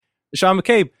Sean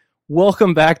McCabe,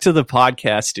 welcome back to the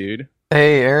podcast, dude.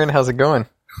 Hey, Aaron, how's it going?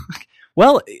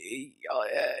 Well,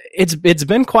 it's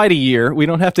been quite a year. We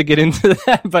don't have to get into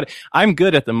that, but I'm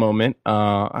good at the moment.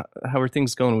 How are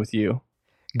things going with you?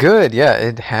 Good, yeah,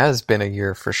 it has been a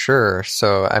year for sure.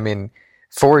 So,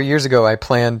 4 years ago, I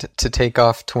planned to take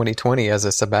off 2020 as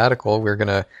a sabbatical. We're going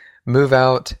to move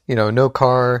out, no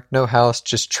car, no house,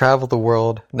 just travel the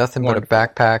world, nothing but a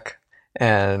backpack.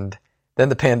 And then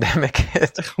the pandemic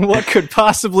hit. What could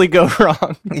possibly go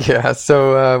wrong? Yeah,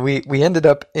 so we ended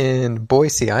up in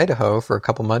Boise, Idaho for a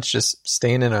couple months, just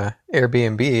staying in a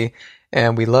Airbnb,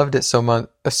 and we loved it so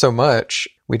much.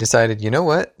 We decided, you know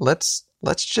what? Let's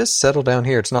just settle down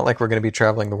here. It's not like we're going to be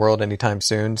traveling the world anytime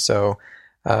soon. So,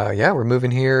 we're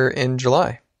moving here in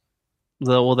July.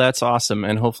 Well, that's awesome,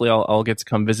 and hopefully I'll get to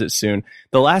come visit soon.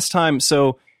 The last time,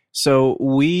 so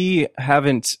we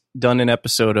haven't done an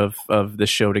episode of the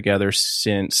show together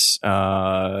since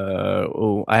I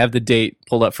have the date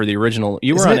pulled up for the original.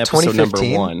 You were on episode number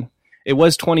 1. It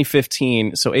was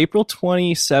 2015. So April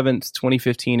 27th,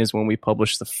 2015 is when we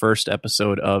published the first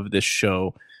episode of this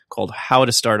show called How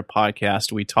to Start a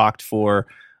Podcast. We talked for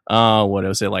what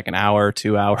was it, like an hour,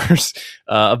 2 hours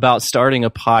about starting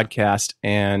a podcast.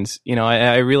 And,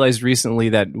 I realized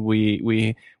recently that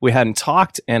we hadn't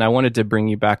talked, and I wanted to bring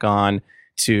you back on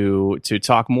to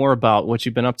talk more about what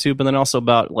you've been up to, but then also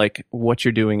about like what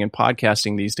you're doing in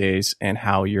podcasting these days and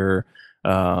how your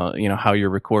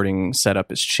recording setup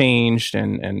has changed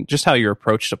and just how your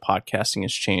approach to podcasting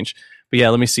has changed. But yeah,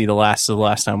 let me see the last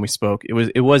time we spoke.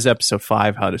 It was episode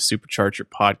 5, How to Supercharge Your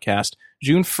Podcast,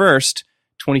 June 1st,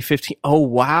 2015. Oh,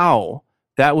 wow.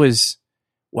 That was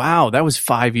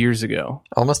 5 years ago.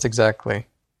 Almost exactly.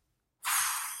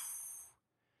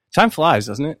 Time flies,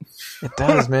 doesn't it? It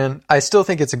does, man. I still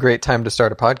think it's a great time to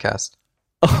start a podcast.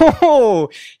 Oh,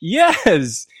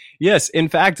 yes. Yes. In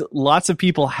fact, lots of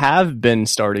people have been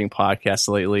starting podcasts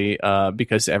lately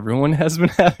because everyone has been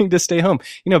having to stay home.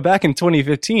 Back in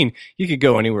 2015, you could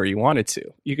go anywhere you wanted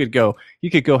to. You could go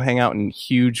hang out in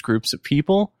huge groups of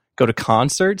people, go to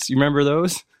concerts. You remember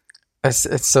those?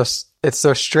 It's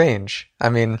so strange.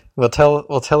 We'll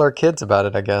tell our kids about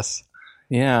it, I guess.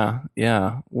 Yeah.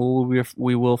 Well,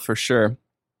 we will for sure.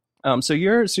 So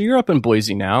you're up in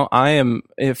Boise now. I am,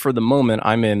 for the moment,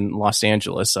 I'm in Los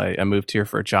Angeles. I moved here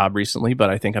for a job recently, but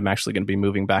I think I'm actually going to be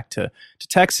moving back to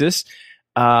Texas.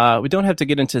 We don't have to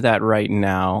get into that right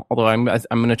now, although I'm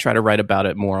going to try to write about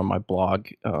it more on my blog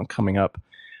coming up.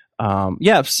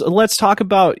 So let's talk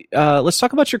about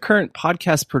your current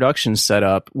podcast production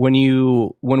setup.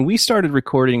 When we started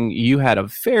recording, you had a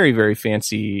very, very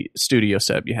fancy studio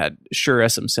setup. You had Shure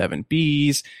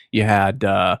SM7Bs. You had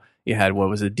what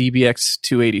was it, DBX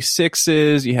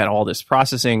 286s. You had all this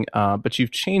processing, but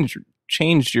you've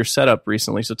changed your setup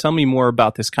recently. So tell me more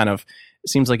about this kind of.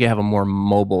 It seems like you have a more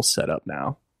mobile setup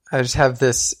now. I just have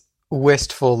this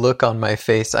wistful look on my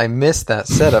face. I miss that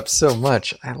setup so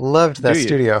much. I loved that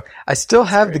studio. I still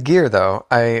have the gear though.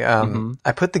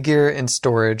 I put the gear in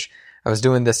storage. I was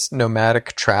doing this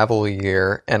nomadic travel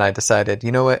year, and I decided,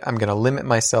 you know what? I'm going to limit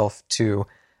myself to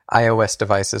iOS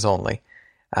devices only.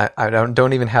 I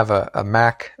don't even have a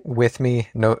Mac with me.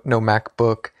 No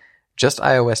MacBook. Just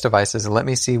iOS devices. Let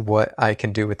me see what I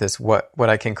can do with this. What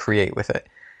I can create with it.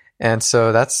 And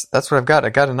so that's what I've got. I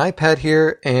got an iPad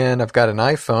here, and I've got an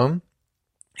iPhone,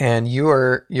 and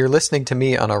you're listening to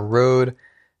me on a Rode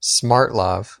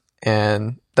SmartLav,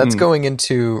 and that's going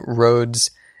into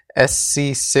Rode's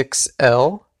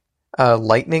SC6L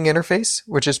Lightning interface,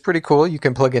 which is pretty cool. You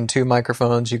can plug in 2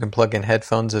 microphones. You can plug in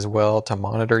headphones as well to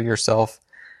monitor yourself.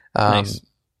 Nice.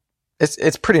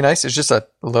 It's pretty nice. It's just a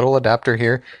little adapter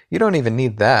here. You don't even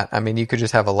need that. You could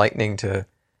just have a Lightning to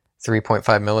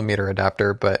 3.5 millimeter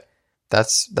adapter, but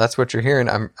that's what you're hearing.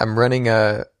 I'm running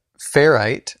a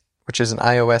Ferrite, which is an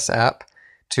iOS app,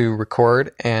 to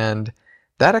record, and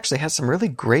that actually has some really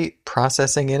great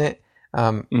processing in it.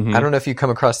 I don't know if you come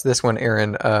across this one,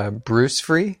 Aaron. Bruce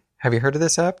Free. Have you heard of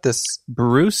this app? This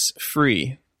Bruce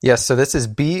Free. Yes. So this is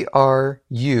BRUSFRI,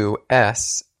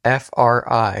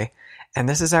 and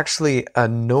this is actually a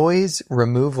noise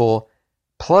removal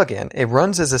plugin. It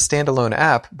runs as a standalone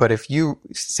app, but if you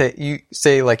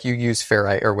say like you use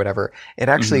Ferrite or whatever, it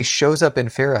actually shows up in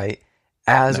Ferrite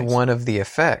as one of the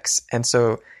effects. And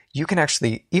so you can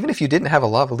actually, even if you didn't have a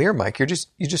lavalier mic, you're just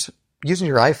using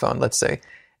your iPhone, let's say.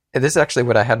 And this is actually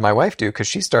what I had my wife do, because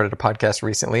she started a podcast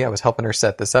recently. I was helping her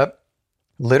set this up,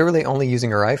 literally only using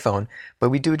her iPhone,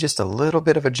 but we do just a little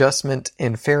bit of adjustment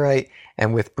in Ferrite,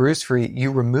 and with Bruce Free,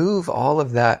 you remove all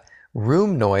of that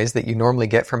room noise that you normally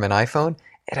get from an iPhone,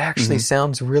 it actually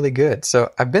sounds really good. So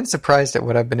I've been surprised at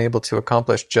what I've been able to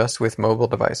accomplish just with mobile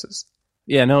devices.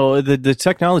 Yeah, no, the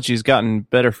technology has gotten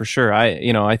better for sure.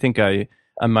 I think I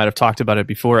might have talked about it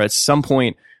before. At some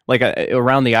point, like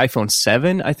around the iPhone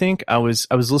 7, I think I was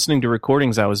listening to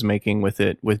recordings I was making with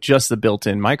it with just the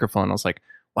built-in microphone. I was like,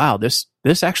 wow, this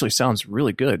actually sounds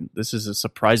really good. This is a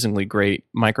surprisingly great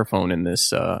microphone in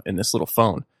this little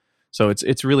phone. So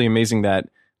it's really amazing that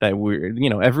we're,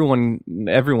 everyone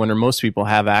or most people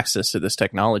have access to this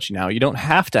technology now. You don't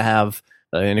have to have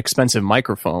an expensive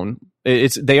microphone.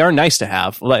 They are nice to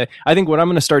have. I think what I'm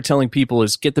going to start telling people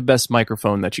is get the best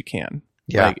microphone that you can.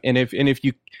 Yeah. And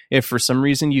if for some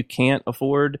reason you can't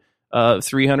afford a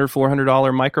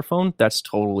 $300-$400 microphone, that's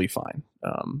totally fine.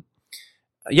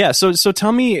 Yeah. So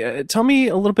tell me a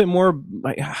little bit more.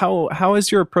 How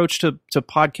has your approach to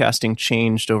podcasting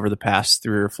changed over the past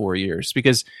 3 or 4 years?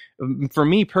 Because for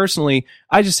me personally,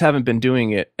 I just haven't been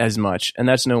doing it as much, and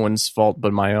that's no one's fault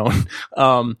but my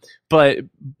own. But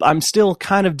I'm still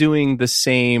kind of doing the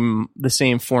same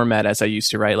format as I used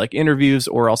to, right? Like interviews,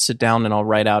 or I'll sit down and I'll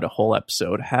write out a whole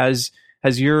episode. Has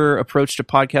your approach to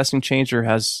podcasting changed, or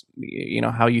has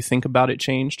how you think about it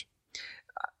changed?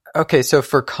 Okay, so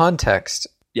for context,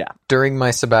 yeah, during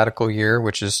my sabbatical year,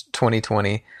 which is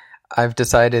 2020, I've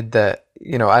decided that,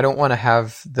 I don't want to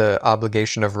have the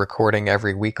obligation of recording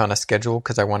every week on a schedule,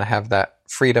 because I want to have that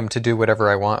freedom to do whatever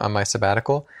I want on my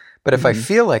sabbatical. But if I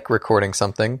feel like recording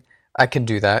something, I can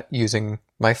do that using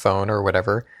my phone or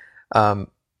whatever.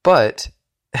 But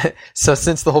so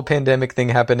since the whole pandemic thing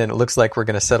happened and it looks like we're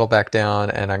going to settle back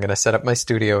down and I'm going to set up my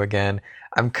studio again,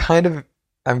 I'm kind of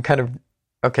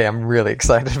okay, I'm really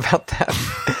excited about that.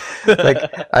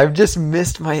 Like, I've just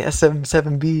missed my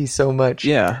SM7B so much.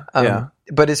 Yeah.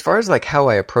 But as far as like how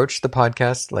I approach the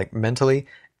podcast, like mentally,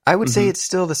 I would say it's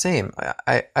still the same.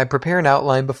 I prepare an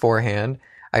outline beforehand.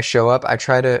 I show up. I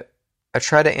try to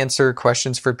answer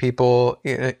questions for people,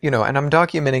 and I'm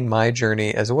documenting my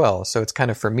journey as well. So it's kind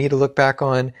of for me to look back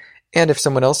on. And if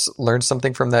someone else learns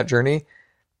something from that journey,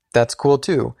 that's cool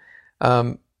too.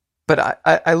 But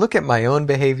I look at my own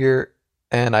behavior,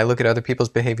 and I look at other people's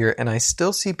behavior, and I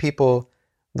still see people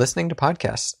listening to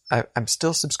podcasts. I'm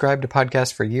still subscribed to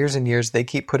podcasts for years and years. They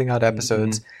keep putting out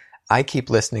episodes. I keep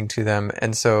listening to them.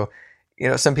 And so,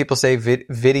 some people say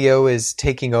video is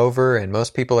taking over and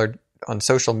most people are on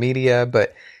social media,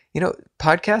 but,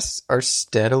 podcasts are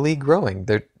steadily growing.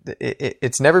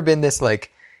 It's never been this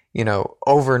like,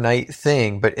 overnight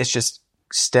thing, but it's just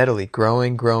steadily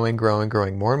growing. More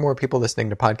and more people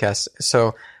listening to podcasts.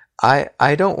 So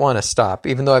I don't want to stop,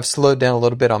 even though I've slowed down a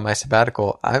little bit on my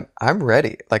sabbatical. I'm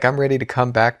ready. Like, I'm ready to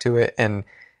come back to it and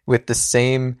with the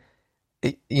same,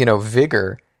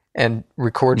 vigor and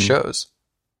record shows.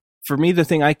 For me, the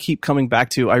thing I keep coming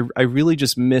back to, I really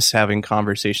just miss having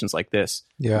conversations like this,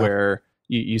 where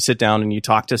you sit down and you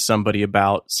talk to somebody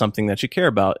about something that you care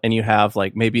about, and you have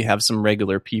maybe have some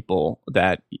regular people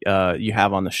that you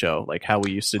have on the show, like how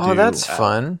we used to do. Oh, that's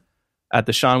fun. At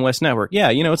the Sean West Network. Yeah,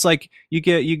 it's like you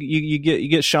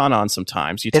get Sean on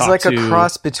sometimes. It's like a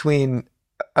cross between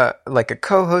like a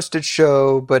co-hosted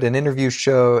show but an interview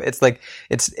show. It's like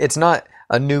it's not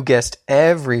a new guest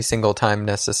every single time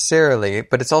necessarily,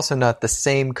 but it's also not the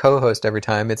same co-host every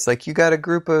time. It's like you got a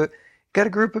group of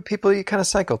people you kind of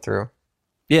cycle through.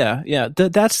 Yeah.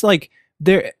 That's like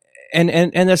there,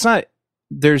 and that's not.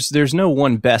 There's no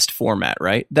one best format,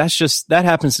 right? That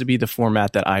happens to be the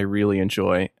format that I really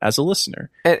enjoy as a listener.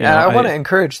 And I want to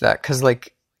encourage that, because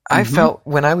I felt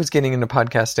when I was getting into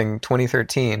podcasting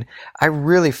 2013, I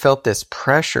really felt this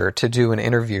pressure to do an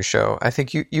interview show. I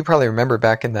think you probably remember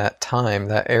back in that time,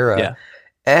 that era,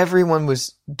 everyone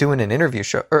was doing an interview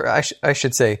show, or I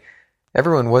should say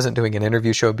everyone wasn't doing an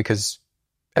interview show because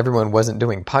everyone wasn't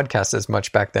doing podcasts as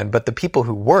much back then, but the people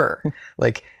who were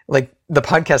like the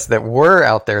podcasts that were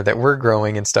out there that were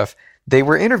growing and stuff, they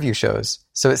were interview shows.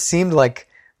 So it seemed like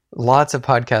lots of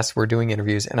podcasts were doing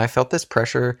interviews, and I felt this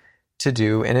pressure to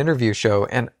do an interview show.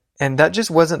 And that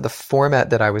just wasn't the format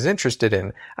that I was interested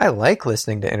in. I like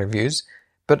listening to interviews,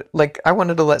 but I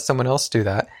wanted to let someone else do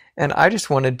that. And I just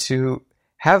wanted to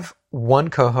have one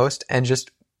co-host, and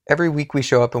just every week we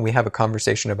show up and we have a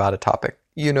conversation about a topic.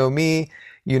 Me,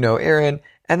 Aaron,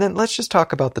 and then let's just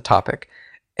talk about the topic.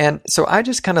 And so I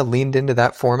just kind of leaned into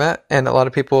that format, and a lot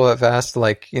of people have asked,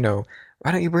 why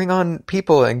don't you bring on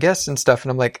people and guests and stuff?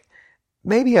 And I'm like,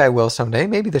 maybe I will someday.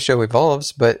 Maybe the show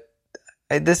evolves, but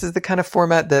this is the kind of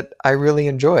format that I really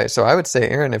enjoy. So I would say,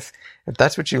 Aaron, if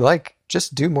that's what you like,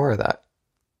 just do more of that.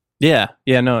 Yeah,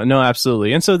 no,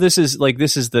 absolutely. And so this is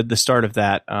the start of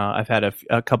that. I've had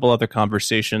a couple other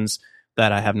conversations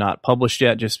that I have not published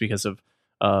yet, just because of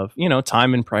of,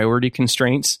 time and priority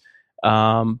constraints.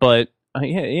 But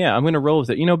yeah, I'm going to roll with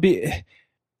it.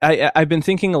 I've been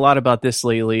thinking a lot about this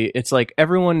lately. It's like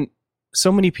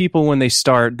so many people, when they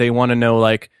start, they want to know,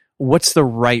 like, what's the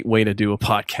right way to do a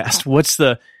podcast?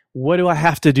 What do I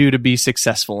have to do to be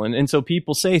successful? And so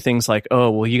people say things like,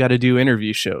 oh, well, you got to do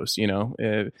interview shows, you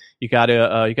got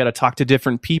to talk to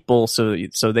different people. So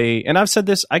they, and I've said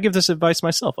this, I give this advice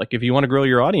myself. Like, if you want to grow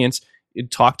your audience,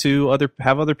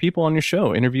 have other people on your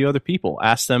show, interview other people,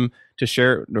 ask them to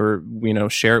share it, or,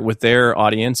 share it with their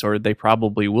audience, or they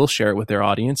probably will share it with their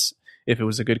audience if it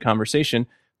was a good conversation.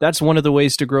 That's one of the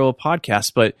ways to grow a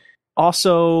podcast. But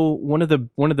also, one of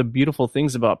the beautiful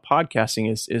things about podcasting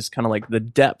is kind of like the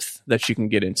depth that you can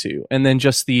get into, and then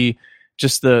just the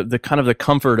kind of the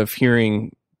comfort of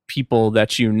hearing people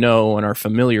that and are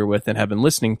familiar with and have been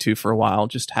listening to for a while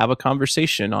just have a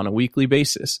conversation on a weekly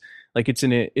basis. Like,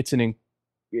 to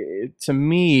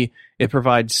me, it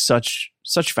provides such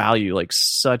value, like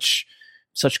such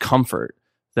comfort,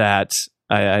 that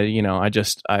I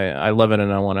love it,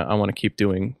 and I want to keep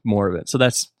doing more of it. So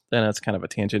that's kind of a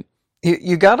tangent.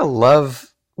 You gotta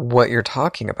love what you're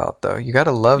talking about, though. You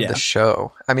gotta love the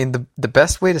show. I mean, the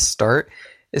best way to start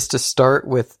is to start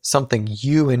with something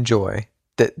you enjoy,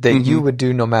 that you would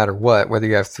do no matter what, whether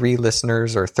you have 3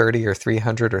 listeners or 30 or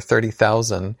 300 or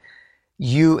 30,000.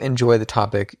 You enjoy the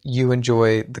topic, you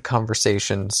enjoy the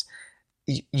conversations.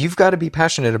 You've got to be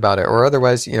passionate about it, or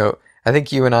otherwise, I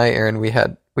think you and I, Aaron, we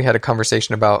had a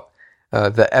conversation about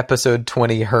the episode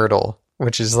 20 hurdle,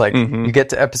 which is like, you get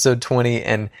to episode 20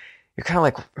 and you're kind of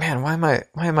like, man,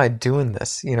 why am I doing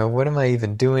this? What am I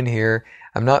even doing here?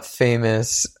 I'm not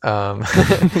famous. My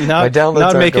downloads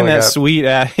not making that up. Sweet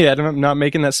ad. Yeah, I'm not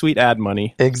making that sweet ad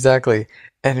money. Exactly.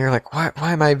 And you're like, why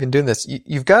am I even doing this?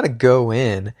 You've got to go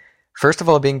in, first of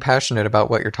all, being passionate about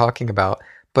what you're talking about,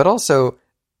 but also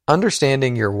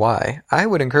understanding your why. I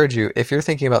would encourage you, if you're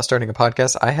thinking about starting a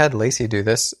podcast, I had Lacey do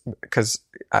this because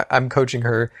I'm coaching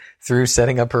her through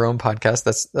setting up her own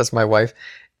podcast. That's my wife.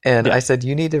 And I said,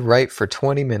 you need to write for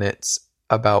 20 minutes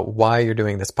about why you're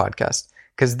doing this podcast,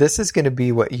 because this is going to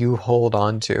be what you hold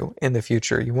on to in the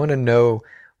future. You want to know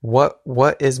what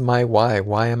is my why?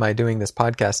 Why am I doing this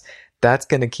podcast? That's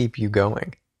going to keep you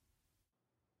going.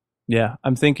 Yeah,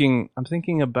 I'm thinking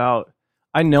about,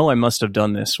 I know I must have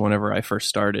done this whenever I first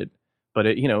started, but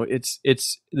we're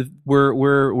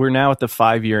now at the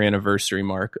 5-year anniversary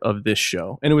mark of this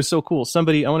show, and it was so cool.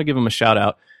 I want to give them a shout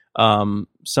out.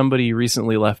 Somebody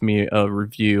recently left me a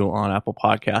review on Apple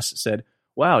Podcasts that said,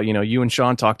 wow, you and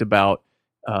Sean talked about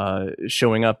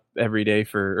showing up every day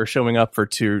for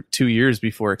 2 years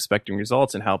before expecting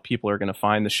results, and how people are going to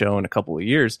find the show in a couple of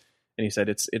years. And he said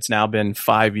it's now been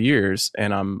 5 years,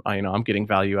 and I'm getting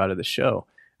value out of the show.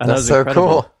 And that's so incredible.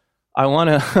 Cool. I want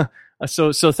to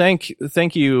so thank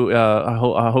you.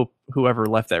 I hope whoever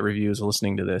left that review is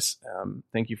listening to this.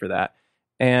 Thank you for that.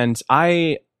 And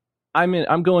I'm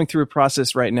going through a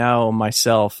process right now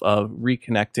myself of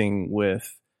reconnecting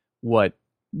with what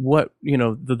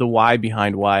the why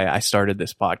behind why I started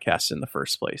this podcast in the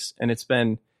first place. And it's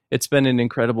been an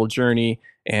incredible journey,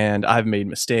 and I've made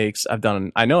mistakes. I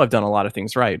know I've done a lot of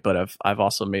things right, but I've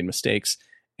also made mistakes.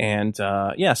 And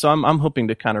so I'm hoping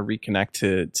to kind of reconnect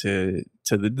to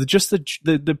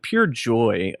the pure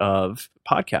joy of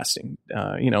podcasting.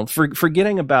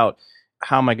 Forgetting about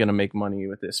how am I going to make money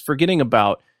with this? Forgetting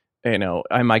about,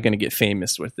 am I going to get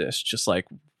famous with this? Just like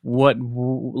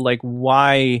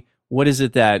why? What is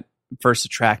it that first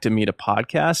attracted me to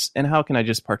podcasts, and how can I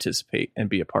just participate and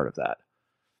be a part of that?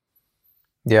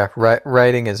 Yeah,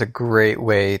 writing is a great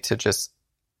way to just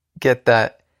get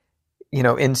that,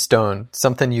 in stone,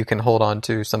 something you can hold on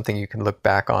to, something you can look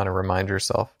back on and remind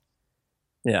yourself.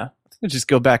 Yeah. Just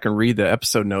go back and read the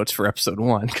episode notes for episode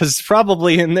 1, because it's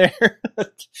probably in there.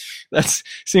 That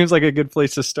seems like a good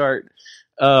place to start.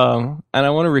 And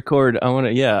I want to record. I want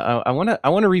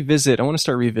to revisit. I want to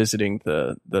start revisiting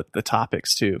the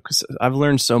topics too, because I've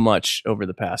learned so much over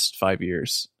the past 5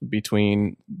 years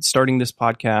between starting this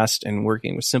podcast and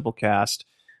working with Simplecast,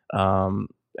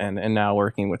 and now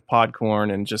working with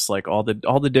Podcorn, and just like all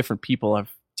the different people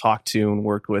I've talked to and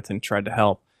worked with and tried to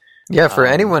help. Yeah, for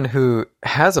anyone who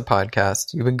has a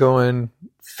podcast, you've been going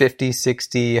 50,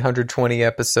 60, 120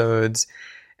 episodes,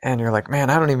 and you're like, man,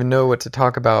 I don't even know what to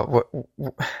talk about.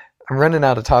 I'm running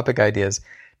out of topic ideas.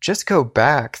 Just go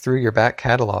back through your back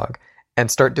catalog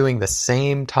and start doing the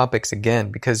same topics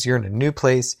again, because you're in a new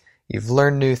place, you've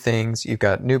learned new things, you've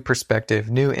got new perspective,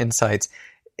 new insights.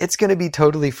 It's going to be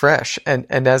totally fresh. And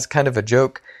as kind of a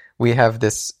joke, we have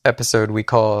this episode we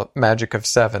call Magic of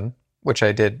 7, which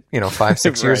I did,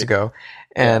 5-6 years ago.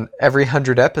 And every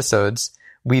 100 episodes,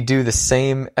 we do the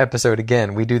same episode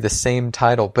again. We do the same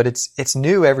title, but it's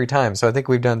new every time. So I think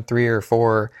we've done 3 or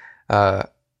 4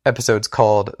 episodes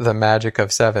called The Magic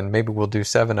of 7. Maybe we'll do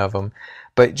 7 of them.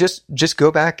 But just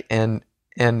go back and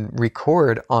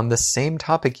record on the same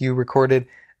topic you recorded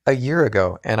a year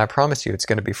ago, and I promise you it's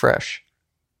going to be fresh.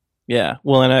 Yeah.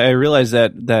 Well, and I realize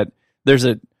that there's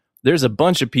a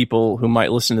bunch of people who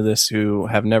might listen to this who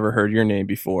have never heard your name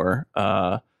before.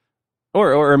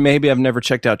 Or maybe I've never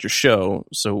checked out your show.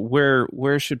 So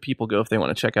where should people go if they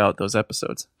want to check out those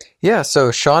episodes? Yeah, so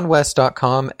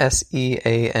SeanWes.com,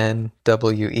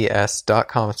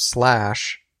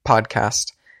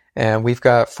 SeanWes.com/podcast. And we've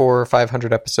got 400 or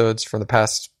 500 episodes from the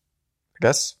past, I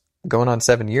guess, going on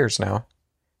 7 years now.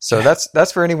 So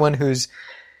that's for anyone who's,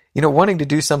 wanting to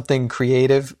do something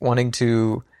creative, wanting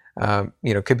to,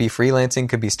 could be freelancing,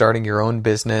 could be starting your own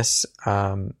business,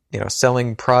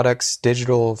 selling products,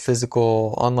 digital,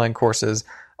 physical, online courses,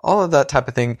 all of that type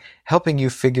of thing, helping you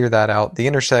figure that out, the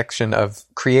intersection of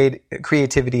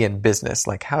creativity and business.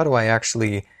 Like, how do I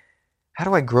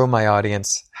grow my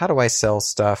audience? How do I sell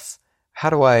stuff? How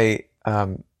do I,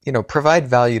 provide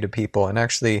value to people and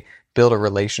actually build a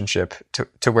relationship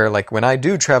to where, like, when I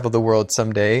do travel the world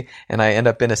someday and I end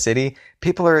up in a city,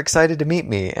 people are excited to meet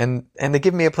me and they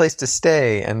give me a place to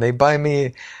stay and they buy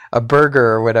me a burger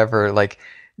or whatever. Like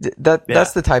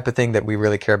that's the type of thing that we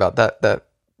really care about, that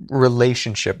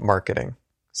relationship marketing,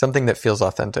 something that feels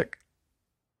authentic.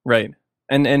 Right.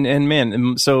 And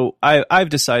man, so I've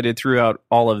decided throughout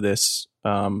all of this,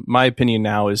 my opinion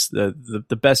now is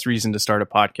the best reason to start a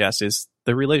podcast is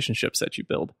the relationships that you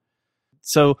build.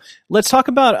 So let's talk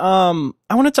about.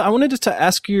 I wanted to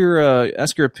ask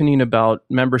your opinion about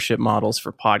membership models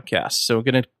for podcasts. So we're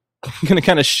gonna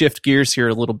kind of shift gears here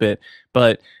a little bit.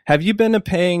 But have you been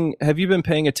paying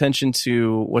attention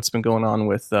to what's been going on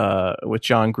with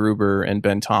John Gruber and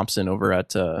Ben Thompson over at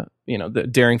the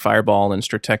Daring Fireball and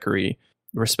Stratechery,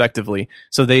 respectively?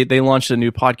 So they launched a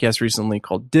new podcast recently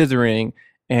called Dithering.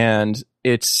 And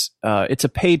it's a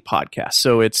paid podcast,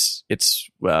 so is it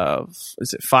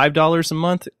 $5 a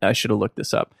month? I should have looked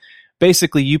this up.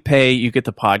 Basically, you pay, you get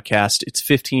the podcast. It's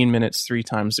 15 minutes 3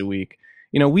 times a week.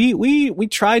 We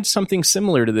tried something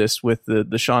similar to this with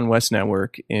the Sean Wes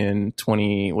Network in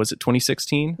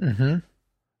 2016? Mm-hmm.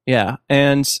 Yeah,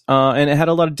 and it had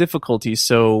a lot of difficulties.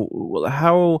 So,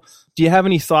 how do you have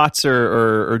any thoughts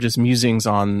or just musings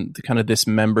on the kind of this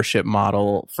membership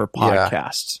model for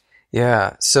podcasts?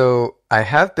 Yeah, so I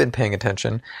have been paying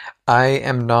attention. I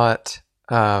am not,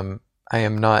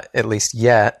 at least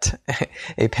yet,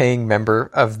 a paying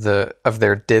member of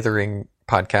their Dithering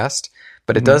podcast,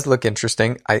 but it does look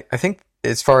interesting. I think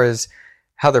as far as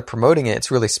how they're promoting it, it's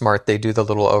really smart. They do the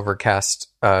little Overcast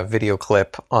video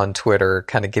clip on Twitter,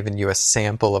 kind of giving you a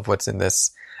sample of what's in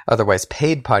this otherwise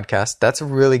paid podcast. That's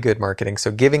really good marketing.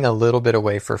 So giving a little bit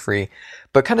away for free,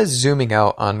 but kind of zooming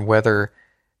out on whether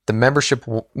the membership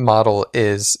model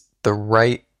is the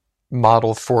right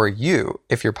model for you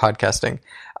if you're podcasting.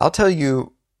 I'll tell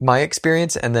you my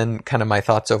experience and then kind of my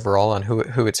thoughts overall on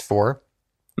who it's for.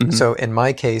 Mm-hmm. So in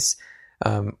my case,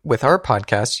 with our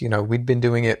podcast, we'd been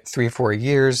doing it 3-4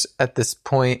 years at this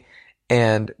point,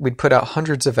 and we'd put out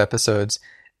hundreds of episodes.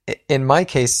 In my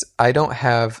case, I don't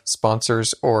have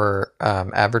sponsors or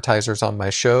advertisers on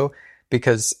my show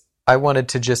because I wanted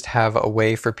to just have a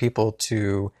way for people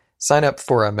to sign up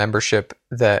for a membership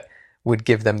that would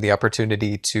give them the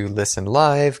opportunity to listen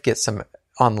live, get some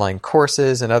online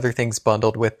courses and other things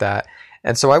bundled with that.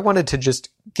 And so I wanted to just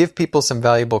give people some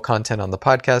valuable content on the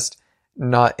podcast,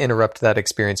 not interrupt that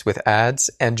experience with ads,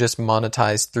 and just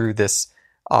monetize through this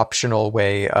optional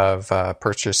way of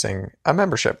purchasing a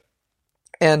membership.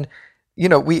 And,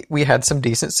 we had some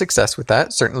decent success with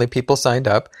that. Certainly people signed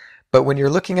up. But when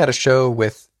you're looking at a show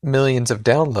with millions of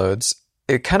downloads,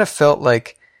 it kind of felt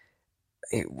like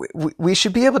we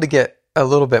should be able to get a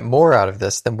little bit more out of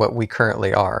this than what we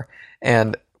currently are.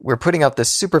 And we're putting out this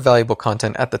super valuable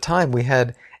content. At the time, we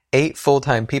had 8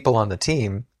 full-time people on the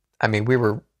team. I mean, we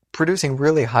were producing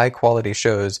really high-quality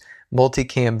shows,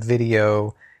 multicam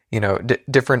video,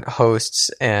 different hosts,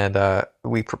 and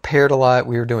we prepared a lot.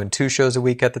 We were doing 2 shows a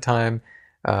week at the time.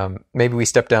 Maybe we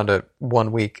stepped down to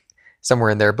 1 week,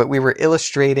 somewhere in there, but we were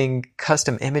illustrating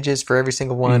custom images for every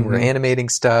single one. Mm-hmm. We're animating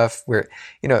stuff. We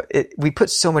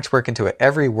put so much work into it.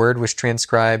 Every word was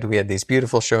transcribed. We had these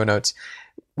beautiful show notes.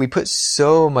 We put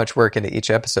so much work into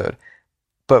each episode,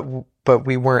 but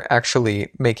we weren't actually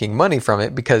making money from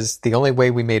it because the only way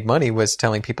we made money was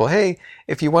telling people, hey,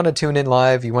 if you want to tune in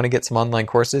live, you want to get some online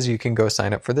courses, you can go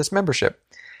sign up for this membership.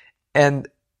 And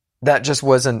that just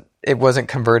wasn't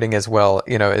converting as well,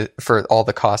 for all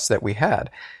the costs that we had.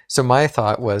 So my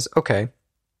thought was, okay,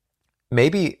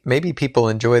 maybe people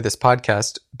enjoy this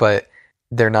podcast, but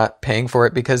they're not paying for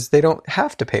it because they don't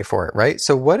have to pay for it, right?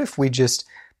 So what if we just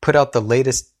put out the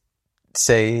latest,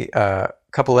 say,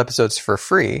 couple episodes for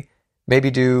free,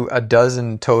 maybe do a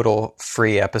dozen total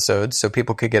free episodes so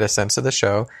people could get a sense of the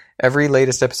show. Every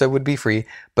latest episode would be free,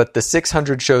 but the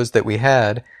 600 shows that we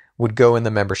had would go in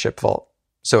the membership vault.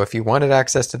 So if you wanted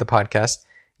access to the podcast,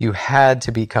 you had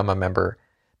to become a member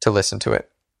to listen to it.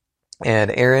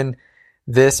 And Aaron,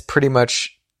 this pretty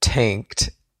much tanked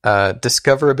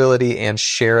discoverability and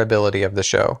shareability of the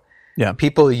show. Yeah.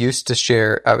 People used to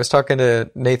share. I was talking to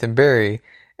Nathan Barry,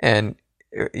 and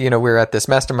we were at this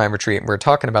mastermind retreat and we were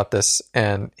talking about this,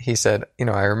 and he said,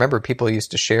 I remember people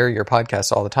used to share your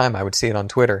podcast all the time. I would see it on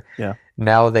Twitter. Yeah.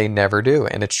 Now they never do.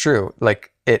 And it's true.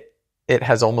 Like it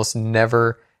has almost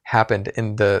never happened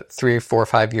in the 3, 4,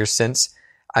 5 years since.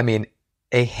 I mean,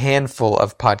 a handful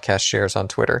of podcast shares on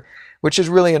Twitter, which is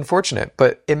really unfortunate,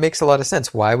 but it makes a lot of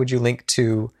sense. Why would you link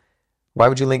to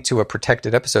a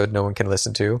protected episode no one can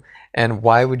listen to? And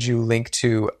why would you link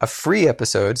to a free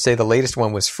episode, say the latest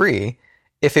one was free,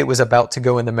 if it was about to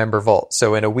go in the member vault?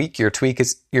 So in a week, your tweet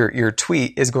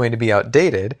is going to be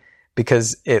outdated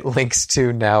because it links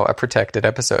to now a protected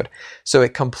episode. So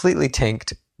it completely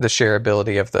tanked the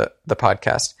shareability of the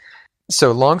podcast.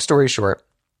 So long story short,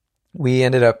 we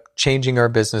ended up changing our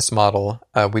business model.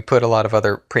 We put a lot of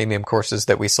other premium courses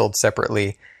that we sold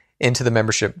separately into the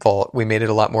membership vault. We made it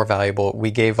a lot more valuable.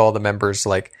 We gave all the members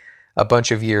like a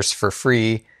bunch of years for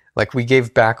free. Like we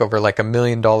gave back over like $1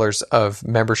 million of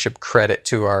membership credit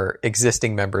to our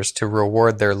existing members to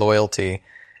reward their loyalty.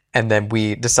 And then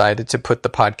we decided to put the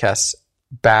podcasts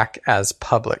back as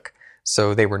public.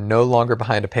 So they were no longer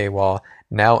behind a paywall.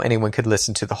 Now anyone could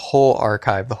listen to the whole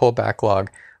archive, the whole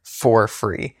backlog for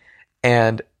free.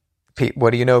 And what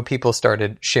do you know? People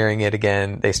started sharing it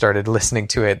again. They started listening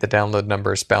to it. The download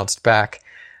numbers bounced back.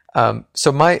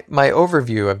 So my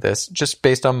overview of this, just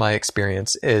based on my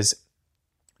experience, is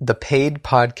the paid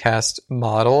podcast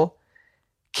model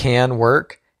can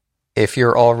work if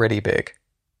you're already big.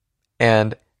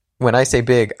 And when I say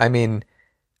big, I mean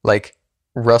like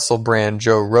Russell Brand,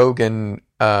 Joe Rogan,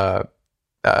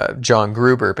 John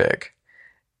Gruber big.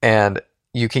 And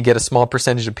you can get a small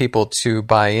percentage of people to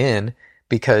buy in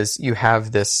because you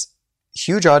have this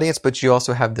huge audience, but you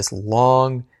also have this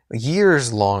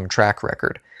years long track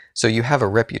record. So you have a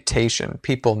reputation.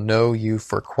 People know you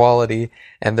for quality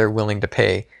and they're willing to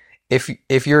pay.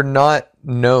 If you're not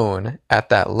known at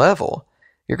that level,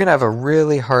 you're going to have a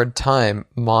really hard time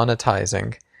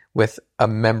monetizing with a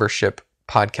membership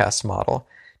podcast model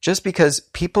just because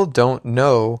people don't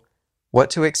know what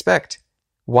to expect.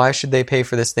 Why should they pay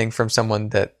for this thing from someone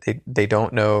that they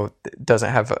don't know,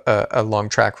 doesn't have a long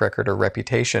track record or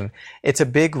reputation? It's a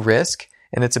big risk,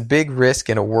 and it's a big risk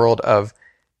in a world of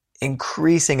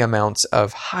increasing amounts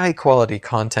of high quality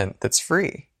content that's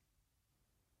free.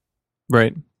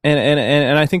 Right.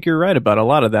 And I think you're right about a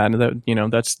lot of that.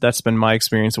 And that's been my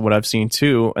experience of what I've seen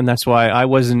too. And that's why I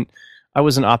wasn't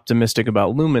optimistic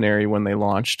about Luminary when they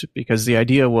launched, because the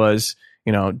idea was,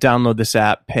 download this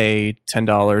app, pay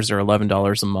 $10 or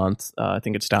 $11 a month. I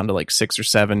think it's down to like 6 or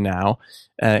 7 now.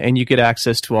 And you get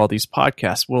access to all these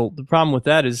podcasts. Well, the problem with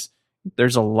that is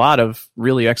there's a lot of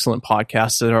really excellent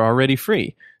podcasts that are already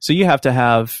free. So you have to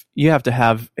have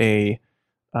a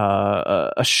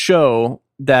show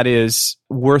that is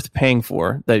worth paying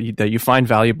for, that you find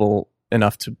valuable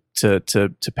enough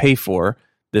to pay for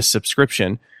this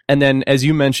subscription. And then, as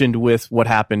you mentioned, with what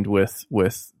happened with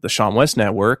the Sean West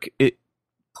Network,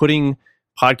 putting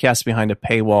podcasts behind a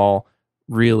paywall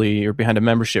really, or behind a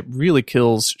membership, really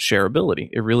kills shareability.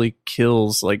 It really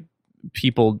kills, like,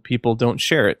 people don't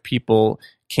share it. People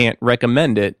can't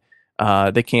recommend it.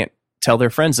 They can't tell their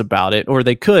friends about it, or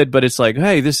they could, but it's like,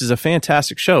 hey, this is a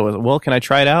fantastic show. Well, can I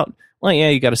try it out? Well, yeah,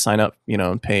 you got to sign up,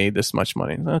 and pay this much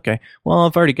money. Okay. Well,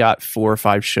 I've already got 4 or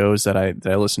 5 shows that I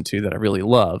listen to that I really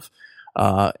love.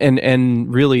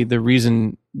 And really the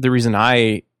reason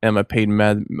I am a paid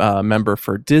member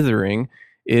for Dithering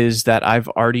is that I've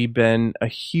already been a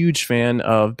huge fan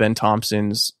of Ben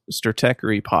Thompson's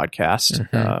Stratechery podcast,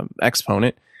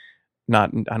 Exponent. I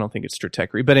don't think it's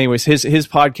Stratechery, but anyways, his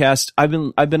podcast,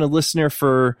 I've been a listener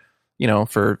for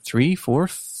 3, 4,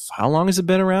 how long has it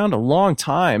been around? A long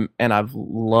time, and I've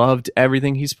loved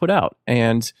everything he's put out.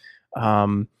 And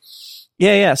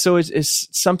yeah. So it's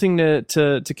something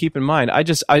to keep in mind.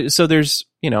 So there's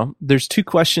 2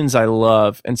 questions I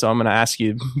love, and so I'm going to ask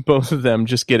you both of them.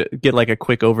 Just get like a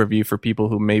quick overview for people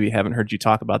who maybe haven't heard you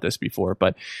talk about this before.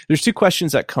 But there's 2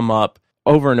 questions that come up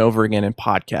over and over again in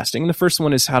podcasting. And the first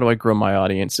one is, how do I grow my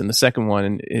audience? And the second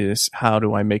one is, how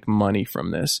do I make money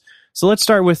from this? So let's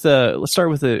start with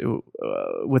the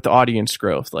audience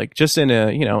growth, like just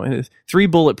in 3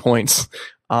 bullet points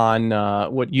on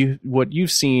what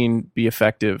you've seen be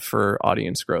effective for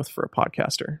audience growth for a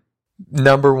podcaster.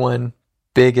 Number one,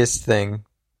 biggest thing,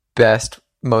 best,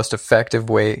 most effective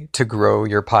way to grow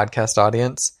your podcast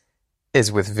audience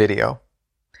is with video.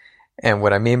 And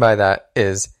what I mean by that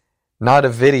is not a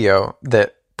video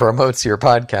that promotes your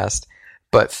podcast,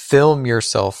 but film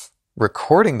yourself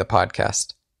recording the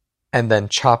podcast and then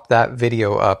chop that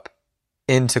video up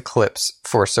into clips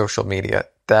for social media.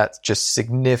 That just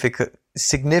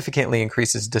significantly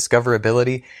increases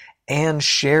discoverability and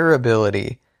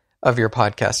shareability of your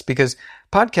podcast, because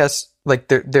podcasts, like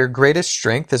their greatest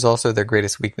strength is also their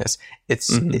greatest weakness. It's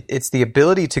the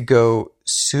ability to go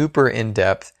super in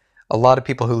depth. A lot of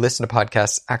people who listen to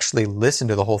podcasts actually listen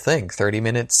to the whole thing, 30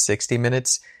 minutes, 60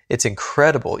 minutes. It's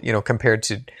incredible, compared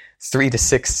to 3 to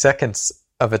 6 seconds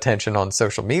of attention on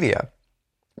social media.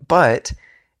 But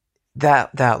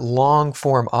that long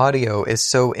form audio is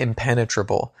so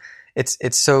impenetrable. It's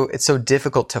so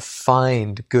difficult to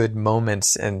find good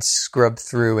moments and scrub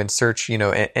through and search,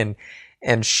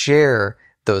 and share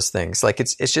those things. Like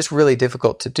it's just really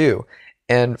difficult to do.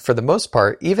 And for the most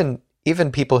part, even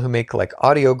people who make like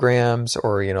audiograms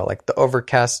or, like the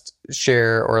Overcast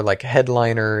share or like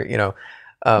Headliner,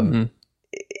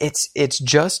 it's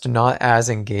just not as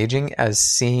engaging as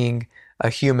seeing a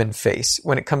human face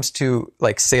when it comes to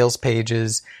like sales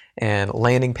pages and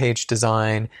landing page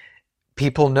design.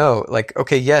 People know, like,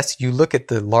 okay, yes, you look at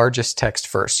the largest text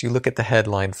first, you look at the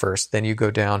headline first, then you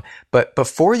go down. But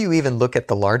before you even look at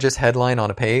the largest headline on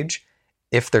a page,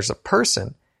 if there's a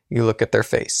person, you look at their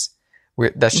face.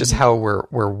 That's just how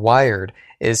we're wired,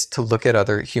 is to look at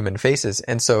other human faces.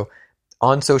 And so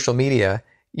on social media,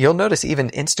 you'll notice even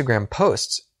Instagram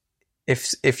posts,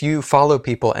 if you follow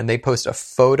people and they post a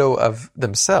photo of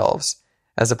themselves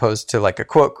as opposed to like a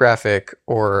quote graphic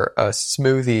or a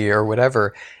smoothie or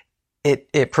whatever,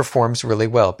 it performs really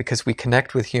well because we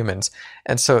connect with humans.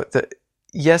 And so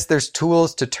yes, there's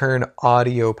tools to turn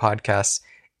audio podcasts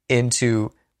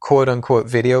into quote unquote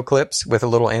video clips with a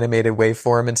little animated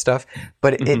waveform and stuff,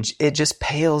 but it just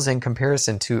pales in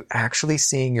comparison to actually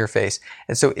seeing your face.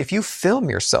 And so if you film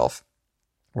yourself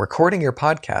recording your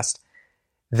podcast,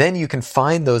 then you can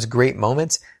find those great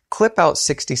moments, clip out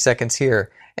 60 seconds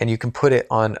here, and you can put it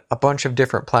on a bunch of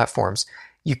different platforms.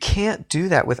 You can't do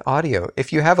that with audio.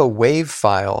 If you have a WAV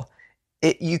file,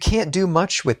 you can't do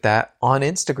much with that on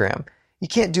Instagram. You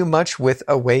can't do much with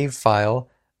a WAV file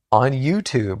on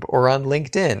YouTube or on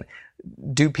LinkedIn.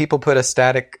 Do people put a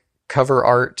static cover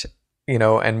art,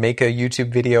 and make a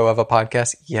YouTube video of a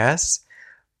podcast? Yes.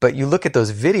 But you look at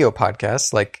those video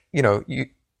podcasts, like,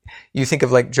 you think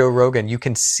of like Joe Rogan, you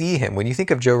can see him. When you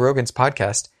think of Joe Rogan's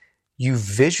podcast, you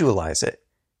visualize it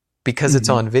because it's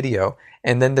on video.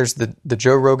 And then there's the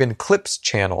Joe Rogan Clips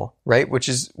channel, right? Which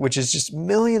is just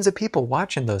millions of people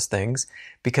watching those things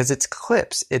because it's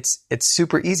clips. It's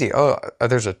super easy. Oh,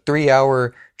 there's a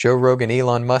 3-hour Joe Rogan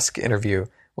Elon Musk interview.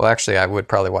 Well, actually, I would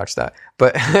probably watch that.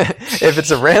 But if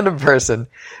it's a random person,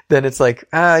 then it's like,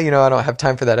 I don't have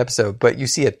time for that episode. But you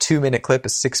see a 2-minute clip, a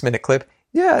 6-minute clip.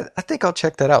 Yeah, I think I'll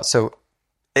check that out. So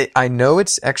I know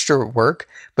it's extra work,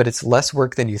 but it's less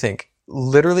work than you think.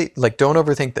 Literally, like, don't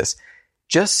overthink this.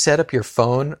 Just set up your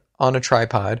phone on a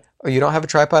tripod. Or you don't have a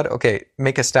tripod? Okay,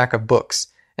 make a stack of books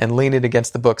and lean it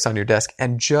against the books on your desk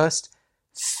and just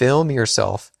film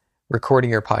yourself recording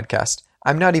your podcast.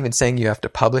 I'm not even saying you have to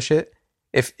publish it.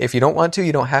 If you don't want to,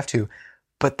 you don't have to.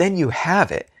 But then you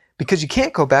have it, because you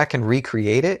can't go back and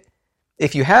recreate it.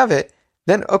 If you have it,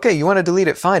 then okay, you want to delete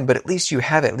it, fine, but at least you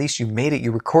have it. At least you made it.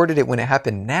 You recorded it when it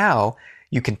happened. Now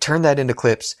you can turn that into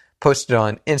clips, post it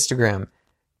on Instagram,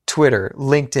 Twitter,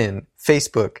 LinkedIn,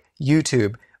 Facebook,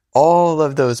 YouTube. All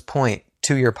of those point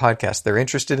to your podcast. They're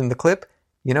interested in the clip.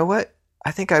 You know what?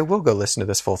 I think I will go listen to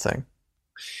this full thing.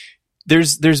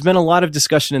 There's been a lot of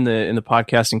discussion in the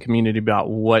podcasting community about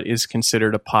what is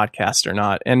considered a podcast or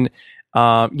not. And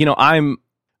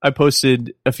I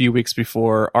posted a few weeks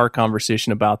before our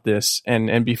conversation about this,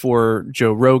 and before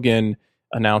Joe Rogan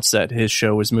announced that his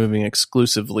show was moving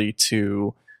exclusively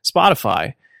to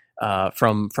Spotify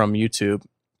from YouTube.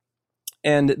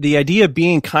 And the idea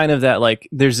being kind of that, like,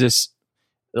 there's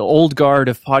the old guard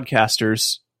of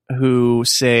podcasters who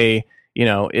say,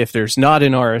 if there's not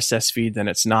an RSS feed, then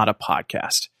it's not a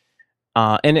podcast.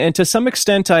 And to some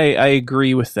extent, I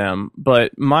agree with them,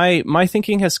 but my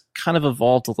thinking has kind of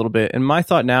evolved a little bit. And my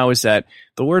thought now is that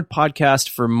the word podcast,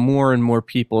 for more and more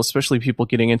people, especially people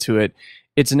getting into it,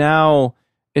 it's now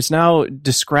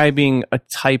describing a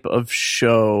type of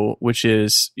show, which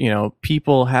is,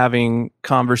 people having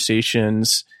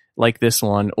conversations like this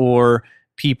one, or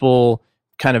people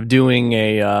kind of doing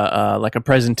a like a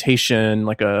presentation,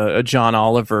 like a John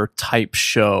Oliver type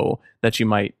show that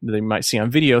they might see on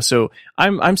video. So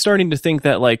I'm starting to think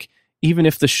that, like, even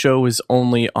if the show is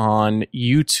only on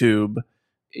YouTube,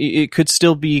 it could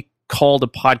still be called a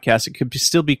podcast. It could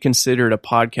still be considered a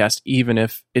podcast, even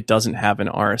if it doesn't have an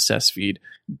RSS feed.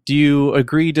 Do you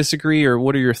agree, disagree, or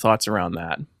what are your thoughts around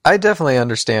that? I definitely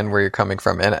understand where you're coming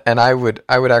from, and I would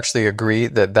actually agree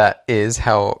that is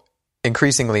how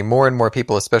increasingly more and more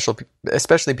people,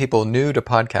 especially people new to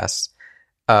podcasts,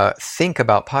 think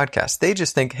about podcasts. They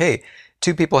just think, hey,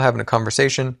 two people having a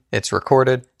conversation, it's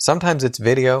recorded. Sometimes it's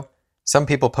video. Some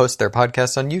people post their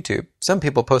podcasts on YouTube. Some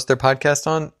people post their podcasts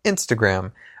on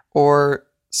Instagram or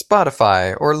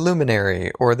Spotify or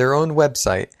Luminary or their own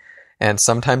website. And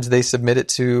sometimes they submit it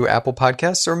to Apple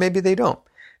Podcasts, or maybe they don't.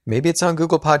 Maybe it's on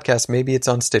Google Podcasts. Maybe it's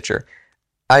on Stitcher.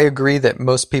 I agree that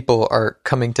most people are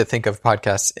coming to think of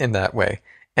podcasts in that way,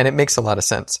 and it makes a lot of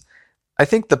sense. I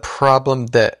think the problem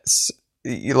that,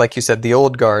 like you said, the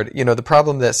old guard, the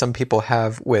problem that some people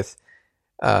have with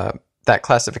that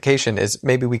classification is,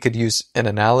 maybe we could use an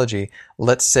analogy.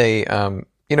 Let's say,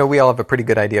 we all have a pretty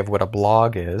good idea of what a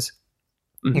blog is.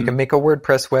 Mm-hmm. You can make a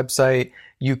WordPress website.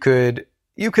 You could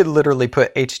literally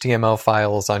put HTML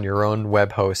files on your own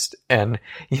web host and,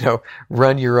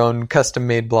 run your own custom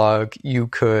made blog. You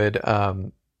could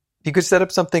set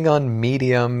up something on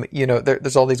Medium.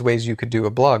 There's all these ways you could do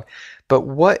a blog. But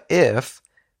what if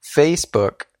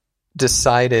Facebook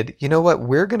decided, you know what,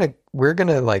 we're going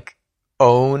to like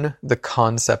own the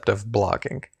concept of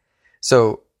blogging.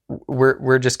 So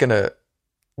we're going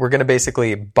to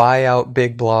basically buy out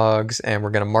big blogs, and we're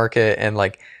going to market, and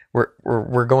like,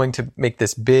 we're going to make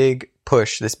this big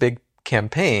push, this big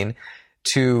campaign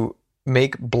to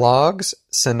make blogs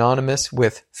synonymous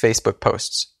with Facebook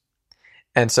posts.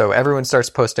 And so everyone starts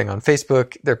posting on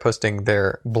Facebook. They're posting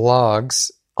their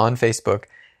blogs on Facebook.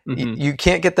 Mm-hmm. You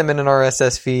can't get them in an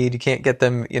RSS feed. You can't get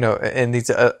them, in these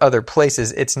other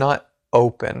places. It's not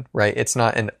open, right? It's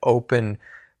not an open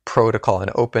protocol, an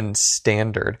open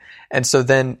standard. And so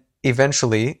then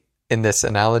eventually, in this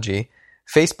analogy,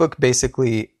 Facebook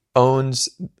basically owns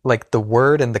like the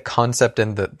word and the concept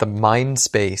and the mind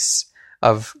space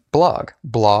of blog.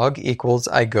 Blog equals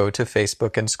I go to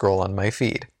Facebook and scroll on my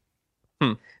feed.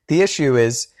 The issue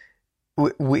is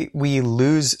we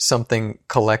lose something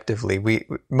collectively.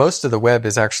 Most of the web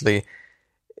is actually,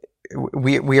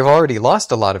 we have already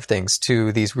lost a lot of things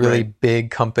to these really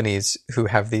big companies who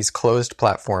have these closed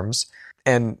platforms.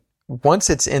 And once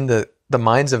it's in the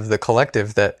minds of the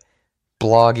collective that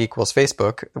blog equals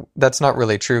Facebook, that's not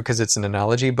really true because it's an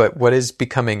analogy, but what is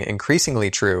becoming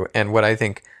increasingly true, and what I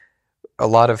think a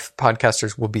lot of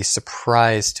podcasters will be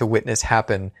surprised to witness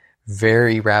happen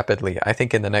very rapidly, I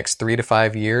think in the next 3 to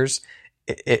 5 years,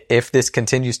 if this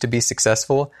continues to be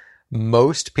successful,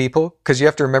 most people, because you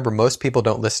have to remember, most people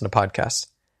don't listen to podcasts.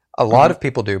 A lot of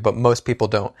people do, but most people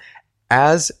don't.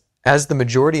 As the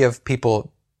majority of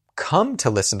people come to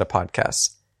listen to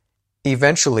podcasts,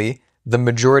 eventually the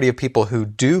majority of people who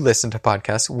do listen to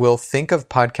podcasts will think of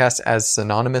podcasts as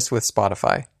synonymous with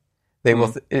Spotify. They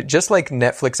will, just like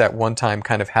Netflix at one time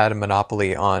kind of had a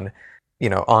monopoly on,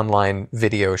 online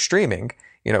video streaming.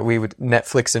 We would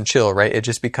Netflix and chill, right? It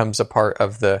just becomes a part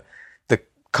of the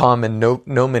common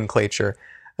nomenclature,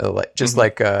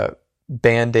 like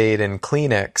Band-Aid and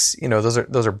Kleenex.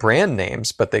 Those are brand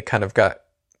names, but they kind of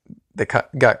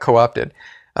got co-opted.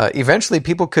 Eventually,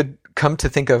 people could come to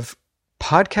think of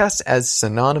podcasts as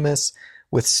synonymous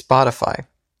with Spotify.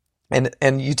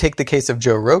 And you take the case of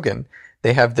Joe Rogan.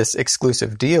 They have this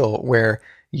exclusive deal where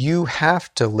you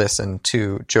have to listen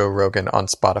to Joe Rogan on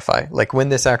Spotify. Like when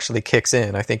this actually kicks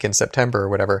in, I think in September or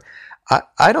whatever,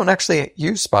 I don't actually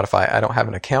use Spotify. I don't have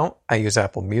an account. I use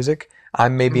Apple Music.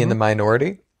 I'm maybe in the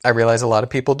minority. I realize a lot of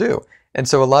people do. And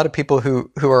so a lot of people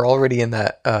who are already in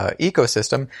that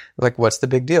ecosystem, like, what's the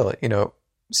big deal?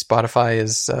 Spotify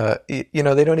is,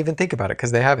 they don't even think about it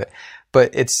because they have it.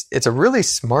 But it's a really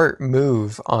smart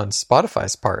move on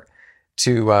Spotify's part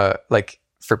to,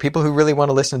 for people who really want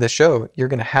to listen to this show, you're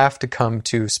going to have to come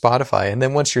to Spotify. And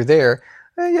then once you're there,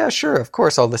 yeah, sure, of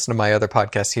course I'll listen to my other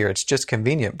podcasts here. It's just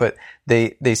convenient. But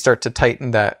they start to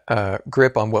tighten that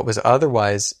grip on what was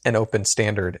otherwise an open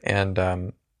standard.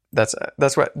 And that's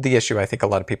what the issue I think a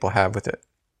lot of people have with it.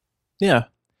 Yeah.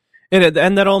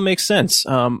 And that all makes sense.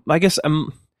 I guess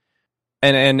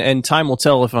and time will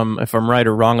tell if I'm right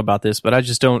or wrong about this, but I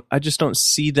just don't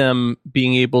see them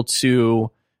being able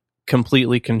to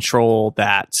completely control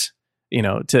that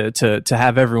to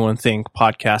have everyone think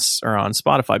podcasts are on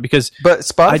Spotify, because but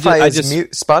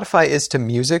Spotify is to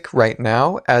music right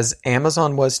now as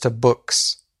Amazon was to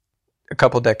books a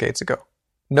couple decades ago.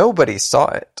 Nobody saw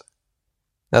it.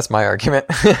 That's my argument.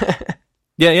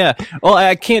 Yeah. Well,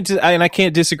 I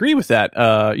can't disagree with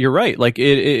that. You're right. Like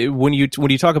when you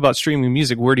talk about streaming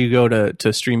music, where do you go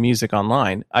to stream music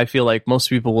online? I feel like most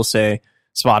people will say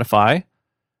Spotify,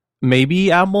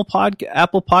 maybe Apple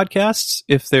Podcasts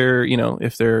if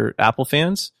they're Apple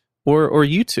fans, or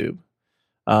YouTube.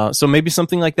 So maybe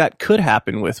something like that could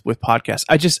happen with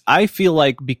podcasts. I feel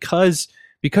like because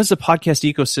the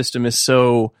podcast ecosystem is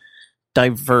so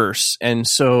diverse, and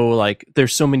so like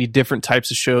there's so many different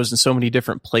types of shows and so many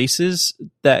different places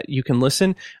that you can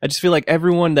listen, I just feel like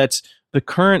everyone that's the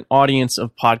current audience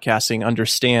of podcasting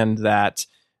understand that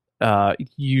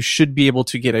you should be able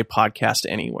to get a podcast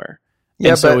anywhere. Yeah,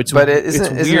 and so but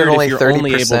isn't it only 30%?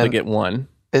 Only able to get one.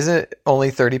 Isn't it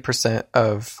only 30%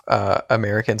 of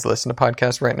Americans listen to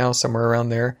podcasts right now, somewhere around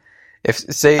there? If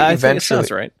say eventually,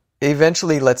 sounds right.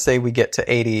 Eventually, let's say we get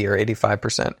to 80 or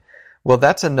 85%. Well,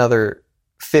 that's another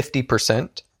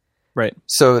 50%. Right.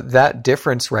 So that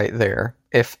difference right there,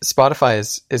 if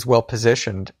Spotify is well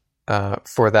positioned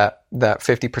for that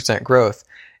 50% growth,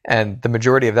 and the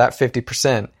majority of that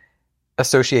 50%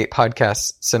 associate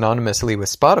podcasts synonymously with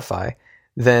Spotify,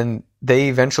 then they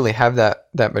eventually have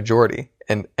that majority,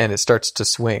 and it starts to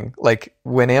swing. Like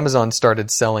when Amazon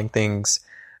started selling things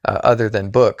other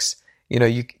than books,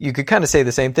 you could kind of say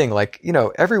the same thing. Like,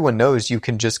 everyone knows you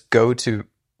can just go to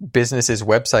businesses'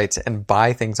 websites and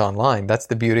buy things online. That's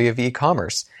the beauty of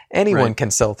e-commerce. Anyone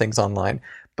can sell things online,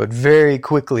 but very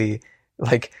quickly,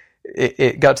 like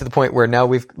it got to the point where now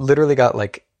we've literally got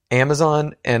like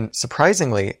Amazon, and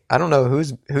surprisingly, I don't know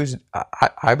who's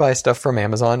I buy stuff from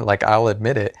Amazon, like I'll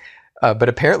admit it, but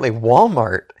apparently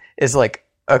Walmart is like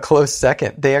a close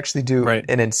second. They actually do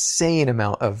an insane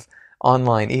amount of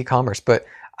online e-commerce, but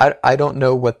I don't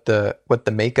know what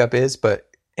the makeup is, but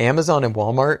Amazon and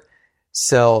Walmart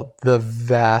sell the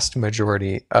vast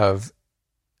majority of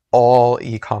all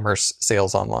e-commerce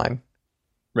sales online.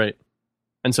 Right.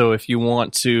 And so if you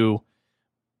want to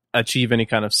achieve any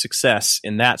kind of success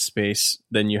in that space,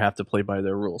 then you have to play by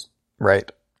their rules. Right.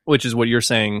 Which is what you're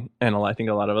saying, and I think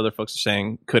a lot of other folks are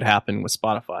saying could happen with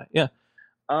Spotify. Yeah.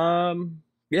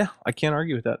 Yeah, I can't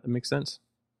argue with that. That makes sense.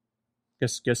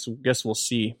 Guess we'll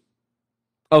see.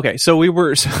 Okay, so we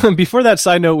were before that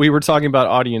side note, we were talking about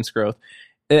audience growth.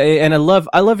 And I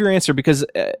love your answer, because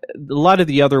a lot of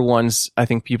the other ones I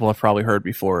think people have probably heard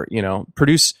before.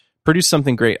 Produce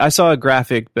something great. I saw a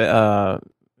graphic. It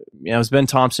was Ben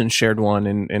Thompson shared one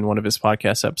in one of his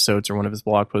podcast episodes or one of his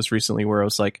blog posts recently, where it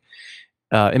was like,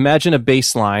 imagine a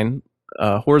baseline,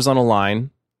 horizontal line,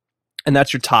 and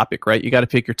that's your topic, right? You got to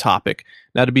pick your topic.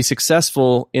 Now, to be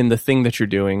successful in the thing that you're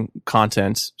doing,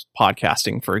 content,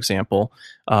 podcasting, for example,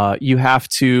 you have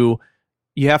to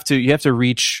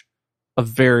reach a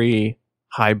very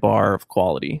high bar of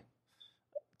quality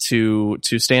to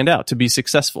stand out, to be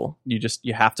successul.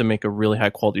 You have to make a really high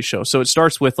quality show. So it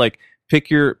starts with like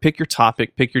pick your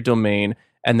topic, pick your domain,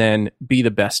 and then be the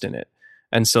best in it.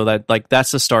 And so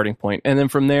that's the starting point. And then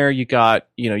from there you got,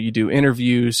 you do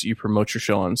interviews, you promote your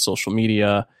show on social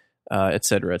media, et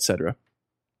cetera, et cetera.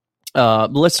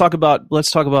 Let's talk about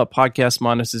podcast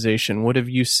monetization. What have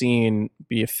you seen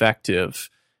be effective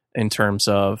in terms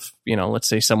of, let's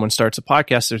say someone starts a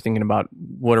podcast, they're thinking about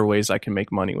what are ways I can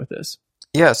make money with this?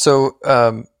 Yeah. So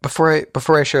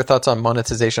before I share thoughts on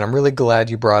monetization, I'm really glad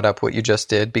you brought up what you just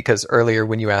did, because earlier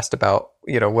when you asked about,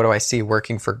 what do I see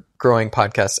working for growing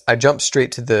podcasts, I jumped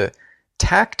straight to the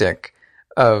tactic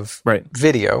of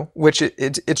video, which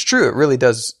it's true. It really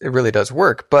does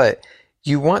work, but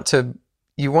you want to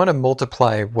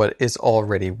multiply what is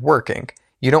already working.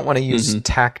 You don't want to use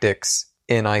tactics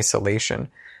in isolation.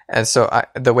 And so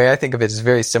the way I think of it is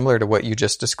very similar to what you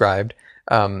just described.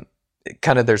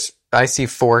 I see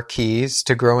 4 keys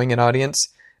to growing an audience.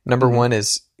 Number one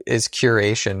is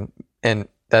curation. And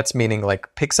that's meaning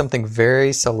like pick something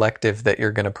very selective that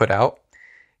you're going to put out.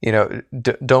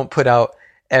 Don't put out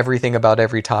everything about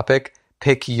every topic.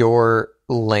 Pick your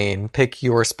lane, pick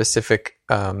your specific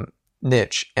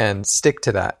niche, and stick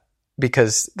to that,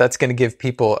 because that's going to give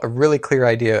people a really clear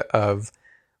idea of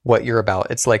what you're about.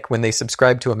 It's like when they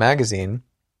subscribe to a magazine,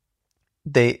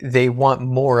 they want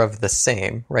more of the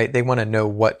same, right? They want to know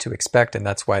what to expect, and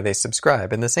that's why they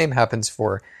subscribe. And the same happens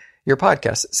for your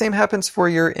podcast. Same happens for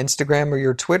your Instagram or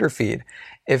your Twitter feed.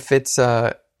 If it's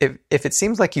if it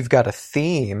seems like you've got a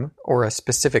theme or a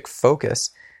specific focus,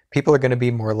 people are going to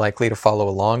be more likely to follow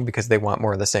along because they want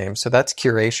more of the same. So that's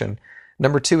curation.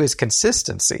 Number 2 is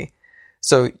consistency.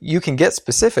 So you can get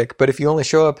specific, but if you only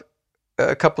show up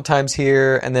a couple times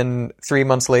here and then 3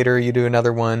 months later you do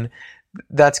another one,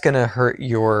 that's going to hurt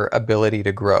your ability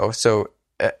to grow. So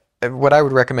what I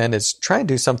would recommend is try and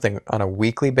do something on a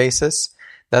weekly basis.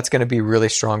 That's going to be really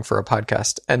strong for a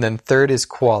podcast. And then third is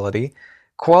quality.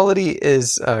 Quality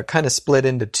is kind of split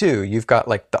into two. You've got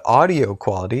like the audio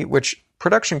quality, which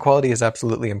production quality is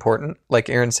absolutely important. Like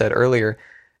Aaron said earlier,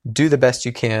 do the best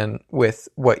you can with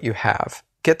what you have.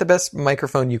 Get the best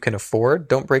microphone you can afford.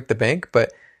 Don't break the bank,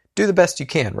 but do the best you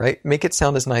can, right? Make it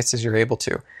sound as nice as you're able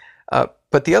to.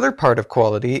 But the other part of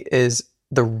quality is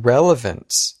the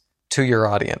relevance to your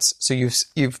audience. So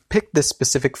you've picked this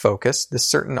specific focus, this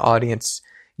certain audience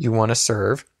you want to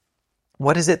serve.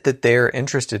 What is it that they're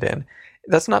interested in?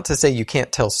 That's not to say you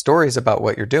can't tell stories about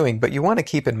what you're doing, but you want to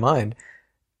keep in mind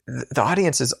the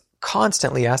audience is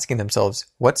constantly asking themselves,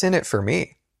 what's in it for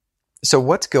me? So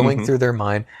what's going through their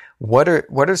mind? What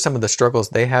are some of the struggles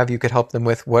they have you could help them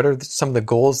with? What are some of the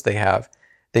goals they have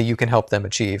that you can help them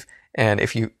achieve? And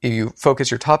if you focus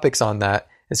your topics on that,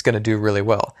 it's going to do really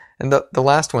well. And the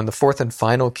last one, the fourth and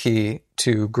final key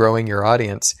to growing your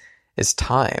audience is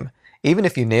time. Even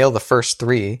if you nail the first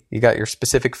three, you got your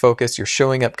specific focus, you're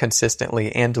showing up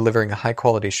consistently and delivering a high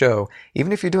quality show.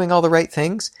 Even if you're doing all the right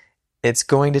things, it's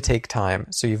going to take time.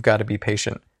 So you've got to be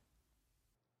patient.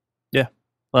 Yeah.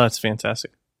 Well, that's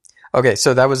fantastic. Okay,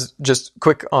 so that was just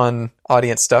quick on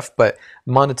audience stuff, but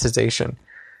monetization.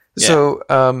 Yeah.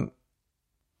 So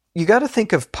you got to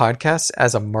think of podcasts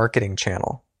as a marketing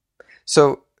channel.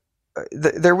 So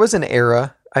there was an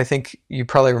era, I think you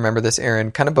probably remember this,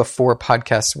 Aaron, kind of before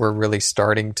podcasts were really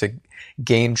starting to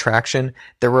gain traction.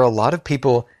 There were a lot of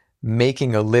people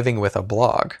making a living with a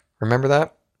blog. Remember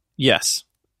that? Yes.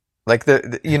 Like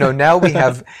now we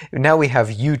have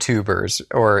YouTubers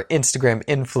or Instagram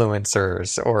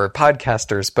influencers or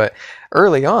podcasters, but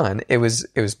early on it was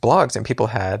blogs and people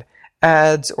had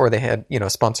ads or they had,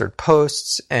 sponsored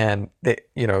posts and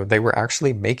they were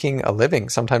actually making a living,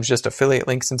 sometimes just affiliate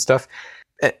links and stuff.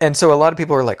 And so a lot of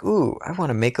people are like, ooh, I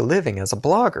want to make a living as a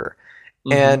blogger.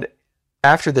 Mm-hmm. And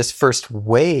after this first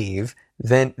wave,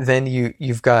 then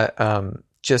you've got,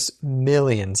 just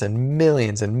millions and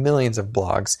millions and millions of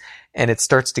blogs, and it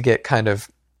starts to get kind of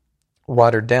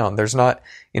watered down. There's not,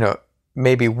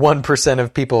 maybe 1%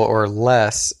 of people or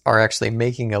less are actually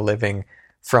making a living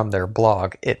from their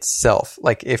blog itself.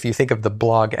 Like if you think of the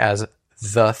blog as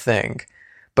the thing,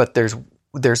 but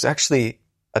there's actually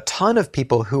a ton of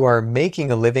people who are making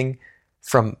a living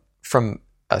from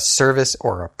a service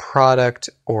or a product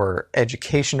or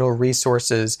educational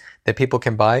resources that people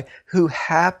can buy who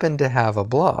happen to have a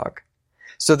blog.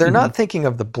 So they're not thinking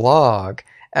of the blog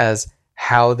as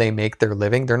how they make their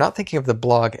living. They're not thinking of the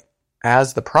blog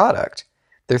as the product.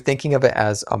 They're thinking of it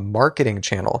as a marketing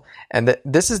channel. And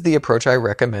this is the approach I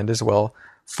recommend as well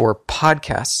for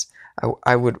podcasts.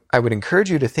 I would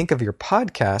encourage you to think of your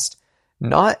podcast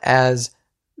not as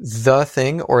the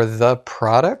thing or the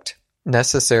product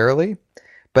necessarily,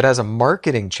 but as a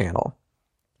marketing channel,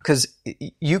 because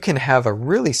you can have a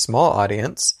really small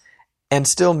audience and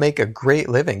still make a great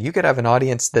living. You could have an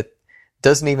audience that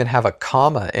doesn't even have a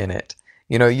comma in it.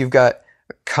 You've got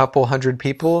a couple hundred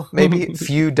people, maybe a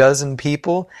few dozen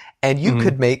people, and you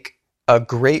could make a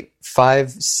great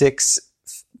 5-6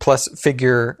 plus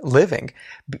figure living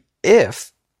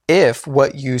if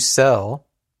what you sell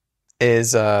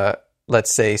is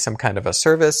let's say some kind of a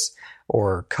service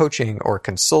or coaching or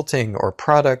consulting or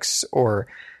products or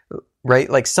right,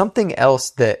 like something else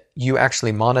that you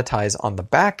actually monetize on the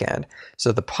back end.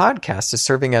 So the podcast is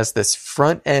serving as this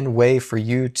front end way for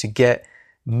you to get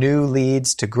new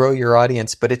leads, to grow your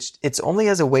audience, but it's only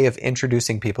as a way of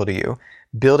introducing people to you,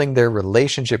 building their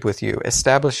relationship with you,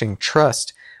 establishing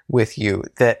trust with you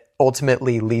that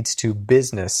ultimately leads to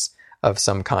business of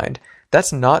some kind.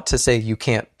 That's not to say you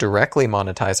can't directly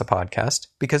monetize a podcast,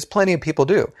 because plenty of people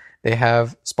do. They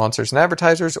have sponsors and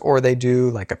advertisers, or they do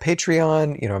like a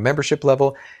Patreon, a membership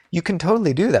level. You can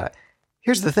totally do that.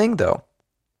 Here's the thing though.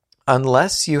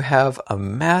 Unless you have a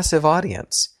massive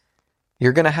audience,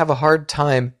 you're going to have a hard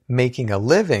time making a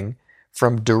living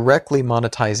from directly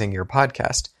monetizing your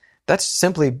podcast. That's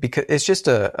simply because it's just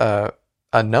a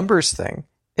numbers thing.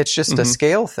 It's just a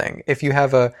scale thing. If you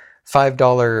have a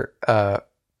 $5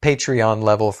 Patreon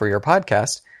level for your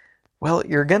podcast, well,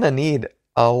 you're going to need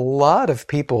a lot of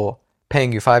people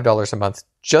paying you $5 a month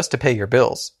just to pay your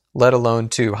bills, let alone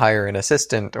to hire an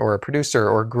assistant or a producer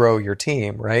or grow your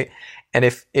team, right? And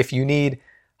if you need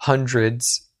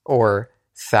hundreds or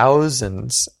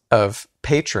thousands of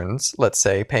patrons, let's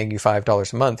say, paying you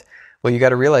 $5 a month, well, you got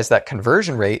to realize that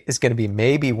conversion rate is going to be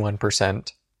maybe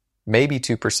 1%, maybe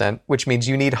 2%, which means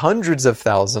you need hundreds of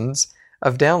thousands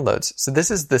of downloads. So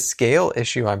this is the scale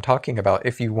issue I'm talking about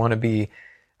if you want to be,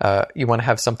 you want to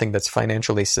have something that's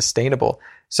financially sustainable.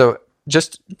 So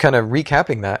just kind of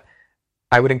recapping that,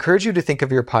 I would encourage you to think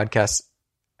of your podcast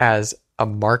as a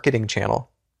marketing channel,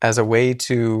 as a way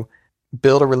to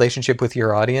build a relationship with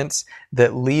your audience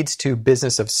that leads to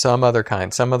business of some other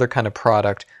kind of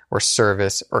product or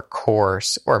service or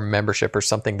course or membership or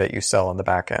something that you sell on the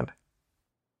back end.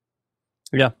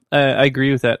 Yeah, I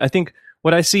agree with that. I think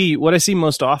what I see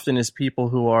most often is people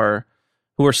who are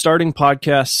starting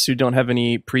podcasts who don't have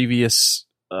any previous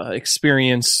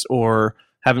experience or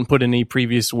haven't put in any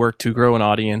previous work to grow an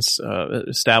audience,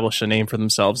 establish a name for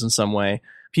themselves in some way.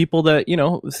 People that,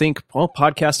 think, well,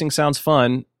 podcasting sounds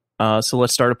fun, so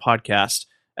let's start a podcast.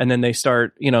 And then they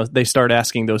start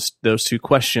asking those two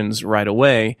questions right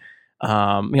away.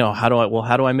 How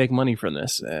do I make money from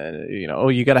this?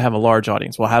 You got to have a large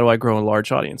audience. Well, how do I grow a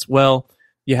large audience? Well,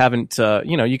 you haven't,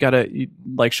 you got to,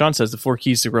 like Sean says, the 4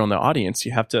 keys to growing the audience.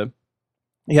 You have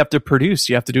to produce.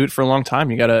 You have to do it for a long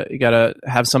time. You gotta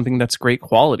have something that's great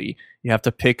quality. You have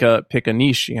to pick a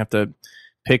niche. You have to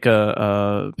pick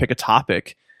a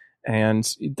topic,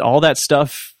 and all that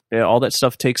stuff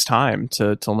takes time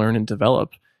to learn and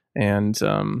develop. And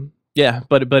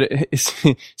but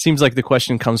it seems like the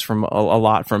question comes from a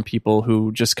lot from people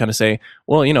who just kind of say,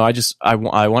 well,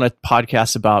 I want to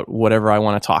podcast about whatever I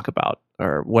want to talk about,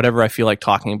 or whatever I feel like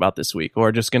talking about this week,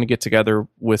 or just going to get together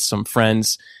with some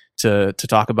friends to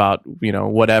talk about,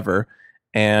 whatever.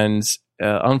 And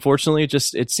unfortunately,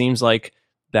 it seems like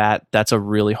that's a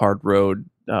really hard road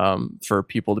for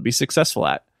people to be successful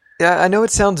at. Yeah, I know it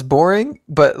sounds boring,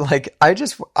 but I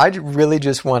really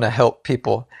just want to help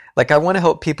people. I want to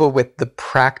help people with the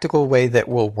practical way that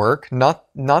will work, not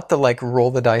the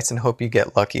roll the dice and hope you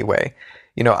get lucky way.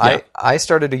 I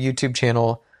started a YouTube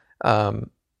channel. Well,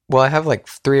 I have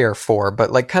 3 or 4,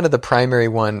 but kind of the primary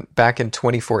one back in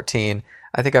 2014.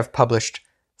 I think I've published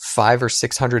 500 or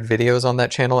 600 videos on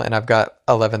that channel, and I've got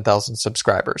 11,000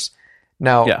 subscribers.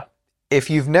 Now, if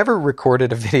you've never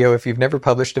recorded a video, if you've never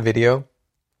published a video,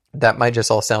 that might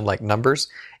just all sound like numbers.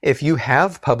 If you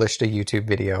have published a YouTube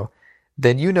video,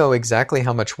 then you know exactly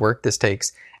how much work this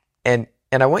takes. And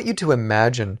I want you to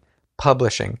imagine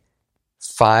publishing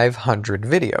 500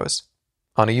 videos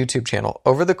on a YouTube channel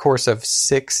over the course of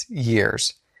 6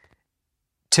 years.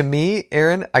 To me,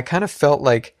 Aaron, I kind of felt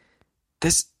like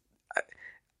this.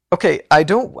 Okay, I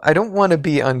don't want to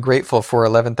be ungrateful for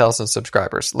 11,000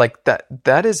 subscribers.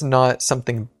 That is not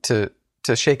something to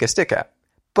shake a stick at.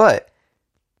 But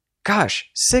gosh,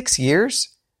 6 years,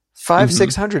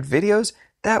 600 videos,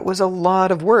 that was a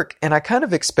lot of work. And I kind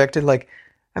of expected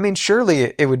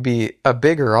surely it would be a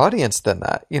bigger audience than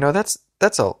that.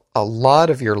 That's a lot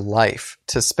of your life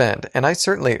to spend. And I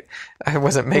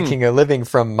wasn't making a living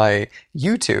from my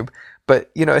YouTube,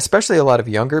 but, especially a lot of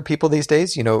younger people these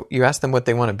days, you ask them what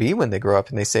they want to be when they grow up,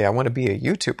 and they say, I want to be a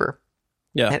YouTuber.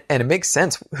 Yeah. And it makes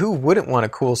sense. Who wouldn't want a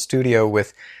cool studio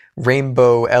with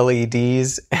rainbow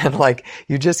LEDs and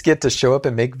you just get to show up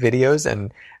and make videos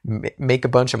and make a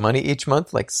bunch of money each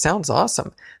month? Sounds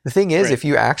awesome. The thing is, if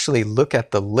you actually look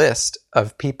at the list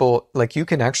of people, you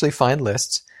can actually find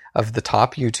lists of the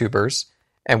top YouTubers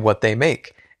and what they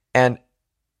make. And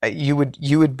you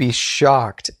would be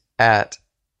shocked at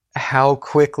how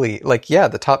quickly,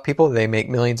 the top people, they make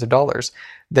millions of dollars.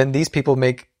 Then these people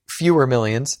make fewer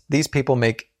millions. These people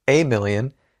make $1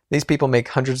 million. These people make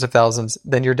hundreds of thousands.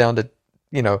 Then you're down to,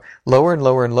 lower and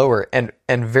lower and lower. And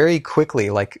very quickly,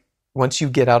 once you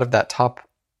get out of that top,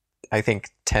 I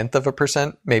think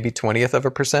 10%, maybe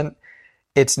 20%,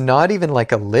 it's not even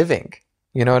a living.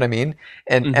 You know what I mean?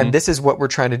 And this is what we're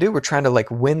trying to do. We're trying to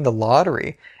win the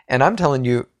lottery. And I'm telling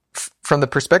you, from the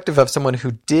perspective of someone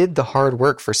who did the hard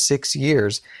work for 6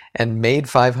 years and made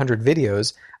 500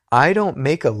 videos, I don't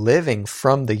make a living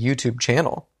from the YouTube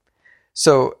channel.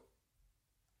 So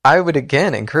I would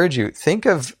again encourage you, think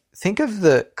of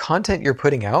the content you're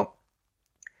putting out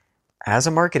as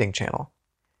a marketing channel.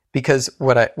 Because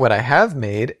what I have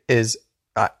made is,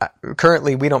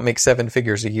 currently we don't make 7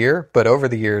 figures a year, but over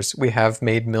the years we have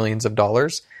made millions of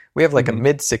dollars. We have a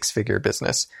mid 6-figure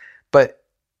business, but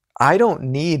I don't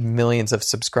need millions of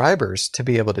subscribers to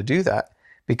be able to do that,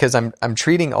 because I'm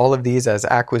treating all of these as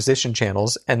acquisition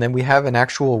channels, and then we have an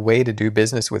actual way to do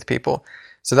business with people.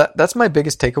 So that's my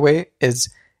biggest takeaway is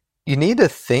you need to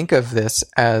think of this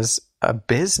as a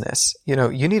business.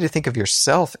 You need to think of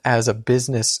yourself as a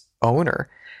business owner,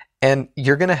 and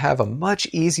you're going to have a much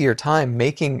easier time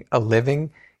making a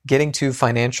living, getting to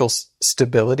financial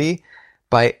stability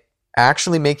by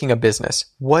actually making a business.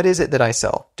 What is it that I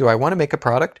sell? Do I want to make a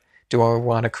product? Do I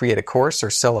want to create a course or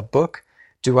sell a book?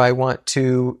 Do I want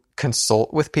to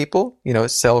consult with people,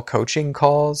 sell coaching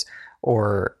calls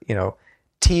or,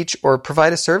 teach or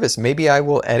provide a service? Maybe I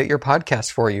will edit your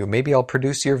podcast for you. Maybe I'll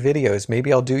produce your videos.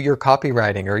 Maybe I'll do your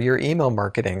copywriting or your email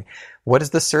marketing. What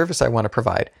is the service I want to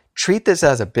provide? Treat this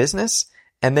as a business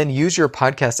and then use your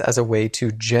podcast as a way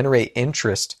to generate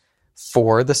interest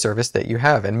for the service that you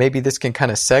have. And maybe this can kind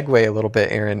of segue a little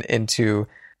bit, Aaron, into,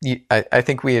 I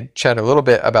think we had chatted a little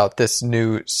bit about this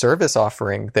new service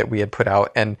offering that we had put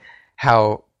out and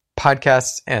how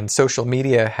podcasts and social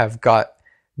media have got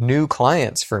new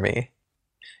clients for me.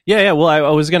 Yeah. Well, I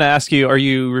was going to ask you, are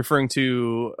you referring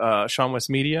to Sean West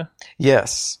Media?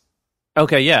 Yes.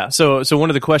 Okay, yeah. So one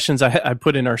of the questions I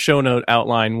put in our show note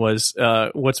outline was,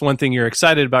 what's one thing you're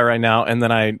excited about right now? And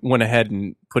then I went ahead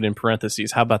and put in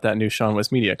parentheses, how about that new Sean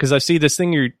West Media? Because I see this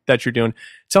thing that you're doing.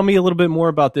 Tell me a little bit more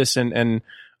about this and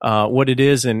what it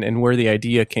is and where the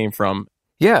idea came from.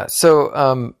 Yeah.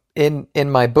 So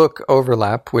in my book,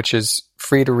 Overlap, which is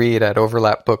free to read at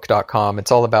overlapbook.com,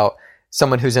 it's all about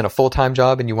someone who's in a full-time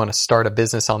job and you want to start a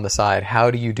business on the side.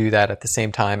 How do you do that at the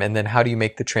same time? And then how do you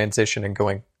make the transition and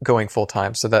going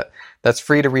full-time? So that's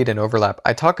free to read in Overlap.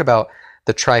 I talk about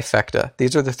the trifecta.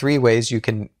 These are the 3 ways you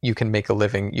can make a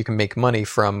living. You can make money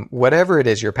from whatever it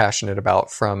is you're passionate about,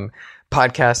 from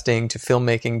podcasting to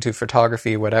filmmaking to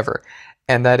photography, whatever.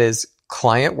 And that is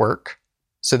client work.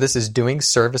 So this is doing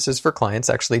services for clients,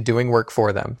 actually doing work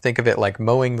for them. Think of it like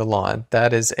mowing the lawn.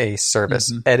 That is a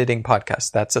service. Mm-hmm. Editing podcasts,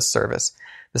 that's a service.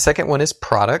 The second one is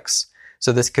products.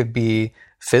 So this could be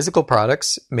physical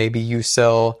products. Maybe you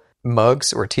sell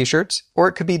mugs or t-shirts, or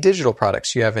it could be digital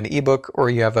products. You have an ebook or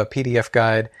you have a PDF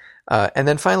guide. And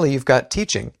then finally, you've got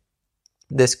teaching.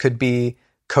 This could be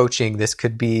coaching. This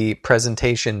could be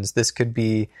presentations. This could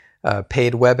be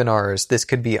paid webinars. This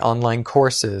could be online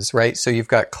courses, right? So you've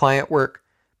got client work,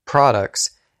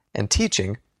 products, and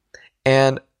teaching.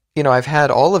 And, I've had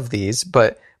all of these,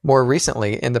 but more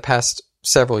recently, in the past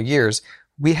several years,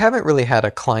 we haven't really had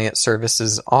a client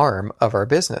services arm of our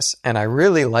business. And I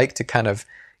really like to kind of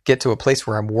get to a place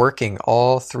where I'm working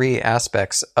all 3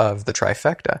 aspects of the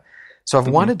trifecta. So I've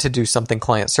wanted to do something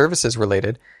client services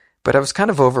related, but I was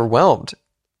kind of overwhelmed.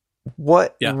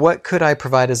 What could I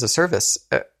provide as a service?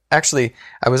 Actually,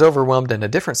 I was overwhelmed in a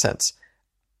different sense.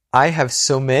 I have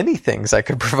so many things I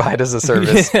could provide as a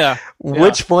service.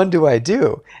 Which one do I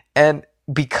do? And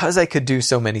because I could do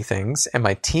so many things and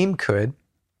my team could,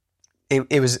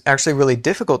 it was actually really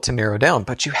difficult to narrow down,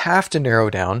 but you have to narrow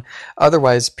down.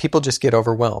 Otherwise, people just get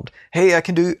overwhelmed. Hey, I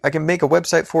can make a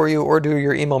website for you or do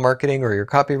your email marketing or your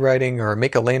copywriting or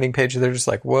make a landing page. They're just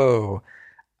like, whoa,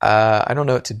 I don't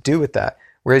know what to do with that.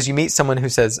 Whereas you meet someone who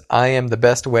says, I am the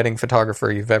best wedding photographer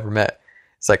you've ever met.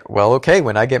 It's like, well, okay,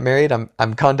 when I get married,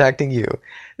 I'm contacting you.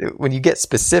 When you get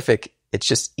specific, it's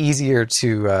just easier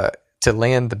to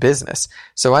land the business.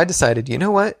 So I decided, you know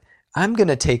what? I'm going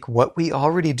to take what we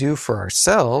already do for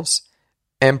ourselves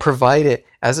and provide it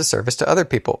as a service to other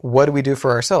people. What do we do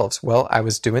for ourselves? Well, I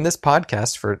was doing this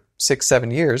podcast for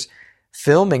 6-7 years,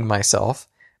 filming myself,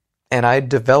 and I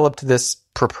developed this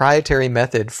proprietary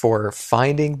method for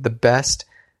finding the best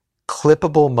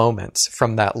clippable moments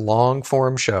from that long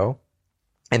form show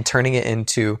and turning it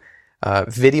into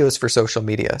videos for social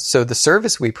media. So the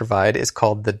service we provide is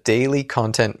called the Daily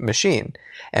Content Machine.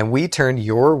 And we turn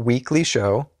your weekly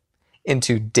show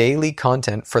into daily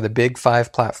content for the big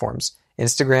 5 platforms: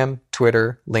 Instagram,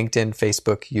 Twitter, LinkedIn,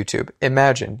 Facebook, YouTube.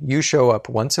 Imagine you show up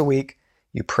once a week,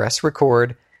 you press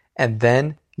record, and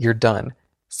then you're done.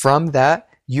 From that,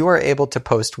 you are able to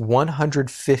post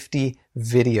 150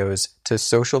 videos to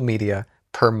social media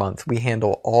per month. We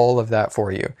handle all of that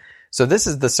for you. So this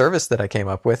is the service that I came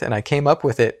up with, and I came up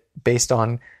with it based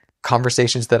on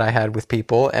conversations that I had with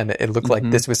people, and it looked like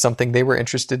this was something they were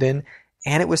interested in,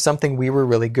 and it was something we were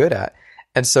really good at.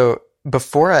 And so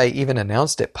before I even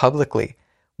announced it publicly,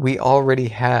 we already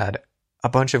had a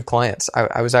bunch of clients.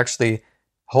 I was actually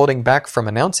holding back from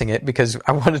announcing it because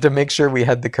I wanted to make sure we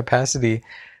had the capacity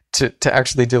to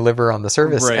actually deliver on the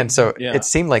service. Right. And so it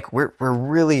seemed like we're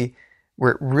really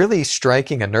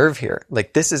striking a nerve here.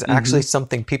 Like, this is actually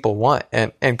something people want.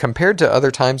 And compared to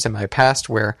other times in my past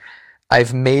where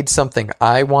I've made something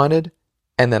I wanted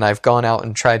and then I've gone out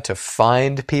and tried to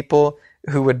find people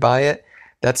who would buy it,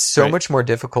 that's so much more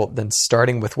difficult than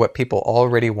starting with what people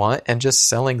already want and just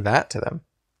selling that to them.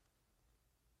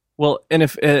 Well, and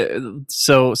if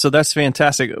so that's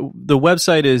fantastic. The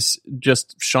website is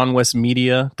just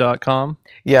SeanWestMedia.com.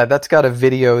 Yeah, that's got a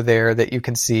video there that you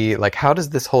can see, like, how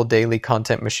does this whole daily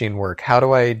content machine work? How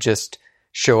do I just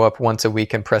show up once a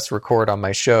week and press record on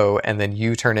my show, and then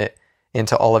you turn it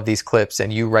into all of these clips,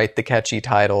 and you write the catchy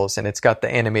titles, and it's got the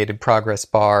animated progress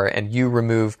bar, and you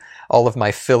remove all of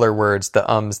my filler words,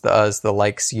 the ums, the uhs, the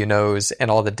likes, you knows,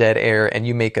 and all the dead air, and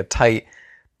you make a tight,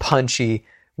 punchy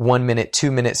 1 minute,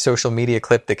 2 minute social media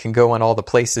clip that can go on all the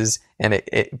places, and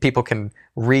people can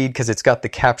read because it's got the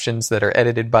captions that are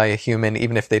edited by a human,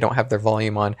 even if they don't have their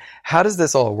volume on. How does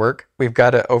this all work? We've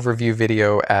got an overview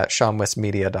video at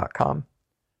SeanWestMedia.com.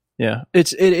 Yeah,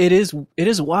 it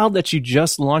is wild that you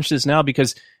just launched this now,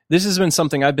 because this has been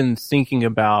something I've been thinking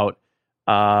about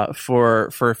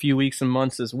for a few weeks and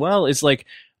months as well. It's like,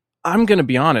 I'm going to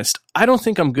be honest, I don't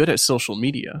think I'm good at social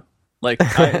media. Like,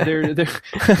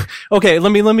 okay,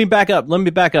 let me back up.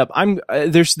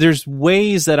 There's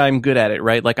ways that I'm good at it,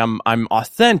 right? Like, I'm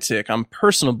authentic, I'm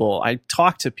personable, I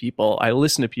talk to people, I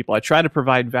listen to people, I try to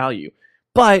provide value,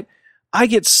 but I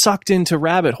get sucked into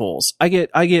rabbit holes. I get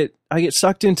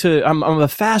sucked into, I'm a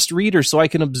fast reader, so I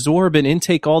can absorb and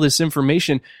intake all this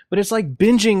information, but it's like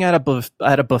binging at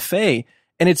a buffet.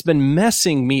 And it's been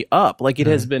messing me up. Like, it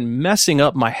has been messing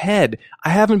up my head. I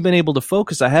haven't been able to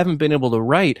focus. I haven't been able to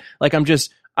write. Like, there's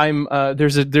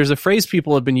a phrase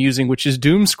people have been using, which is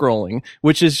doom scrolling,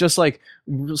 which is just like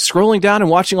scrolling down and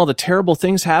watching all the terrible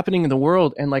things happening in the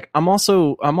world. And like, I'm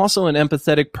also an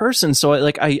empathetic person. So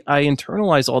I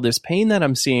internalize all this pain that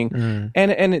I'm seeing.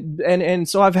 And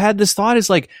so I've had this thought, is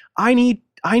like, I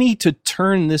need to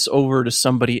turn this over to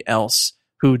somebody else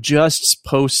who just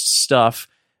posts stuff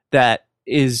that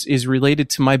is related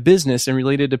to my business and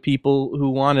related to people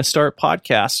who want to start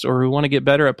podcasts or who want to get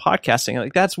better at podcasting.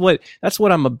 Like, that's what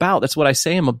I'm about. That's what I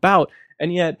say I'm about.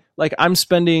 And yet, like, I'm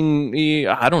spending,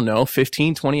 I don't know,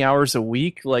 15, 20 hours a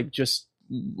week, like, just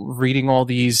reading all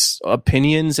these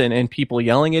opinions and people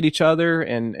yelling at each other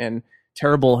and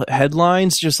terrible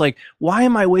headlines. Just like, why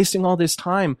am I wasting all this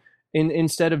time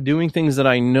instead of doing things that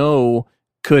I know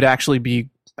could actually be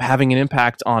having an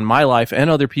impact on my life and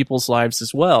other people's lives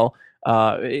as well?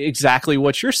 Exactly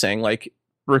what you're saying. Like,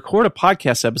 record a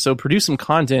podcast episode, produce some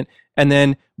content, and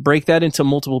then break that into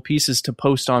multiple pieces to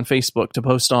post on Facebook, to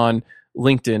post on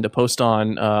LinkedIn, to post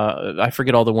on, I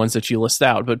forget all the ones that you list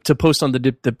out, but to post on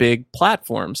the big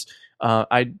platforms.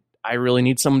 I really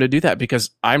need someone to do that, because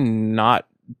I'm not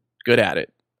good at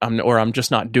it. I'm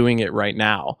just not doing it right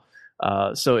now.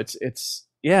 So it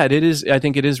is. I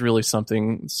think it is really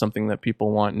something that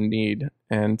people want and need,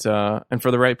 and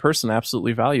for the right person,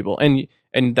 absolutely valuable.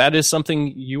 And that is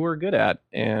something you are good at,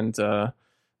 and so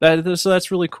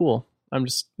that's really cool. I'm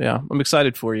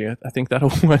excited for you. I think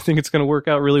it's going to work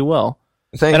out really well.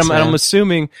 Thanks, and I'm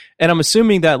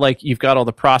assuming that, like, you've got all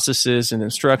the processes and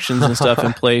instructions and stuff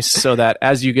in place, so that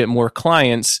as you get more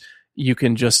clients, you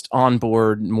can just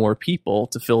onboard more people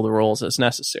to fill the roles as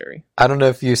necessary. I don't know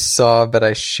if you saw, but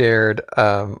I shared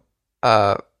on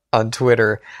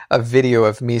Twitter a video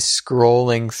of me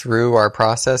scrolling through our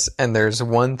process, and there's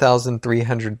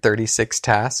 1,336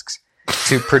 tasks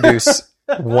to produce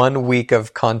 1 week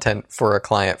of content for a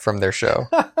client from their show.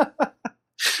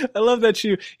 I love that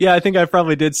I think I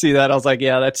probably did see that. I was like,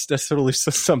 yeah, that's totally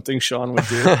something Sean would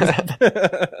do.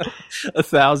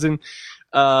 1,000.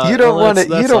 You don't want to.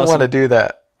 You don't want to do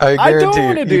that. I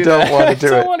guarantee you don't want to do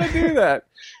it. I don't want to do that.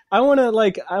 I want to.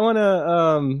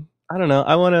 I don't know.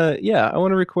 I want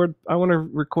to record. I want to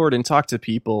record and talk to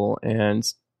people and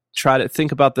try to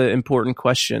think about the important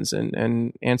questions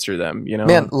and answer them. You know,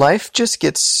 man, life just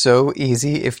gets so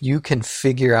easy if you can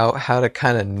figure out how to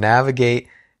kind of navigate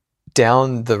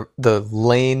down the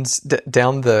lanes,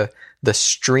 down the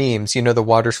streams. You know, the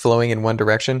water's flowing in one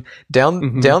direction. Down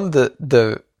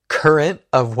the current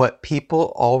of what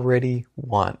people already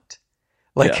want.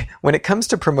 Like, when it comes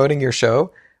to promoting your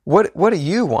show, what do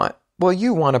you want? Well,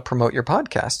 you want to promote your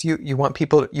podcast. You want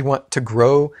people, you want to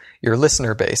grow your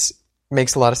listener base.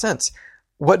 Makes a lot of sense.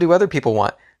 What do other people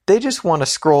want? They just want to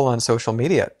scroll on social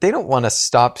media. They don't want to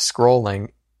stop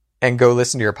scrolling and go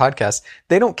listen to your podcast.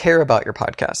 They don't care about your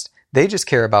podcast. They just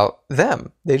care about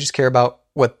them. They just care about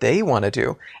what they want to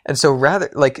do. And so rather,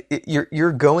 like,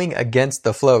 you're going against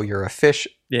the flow. You're a fish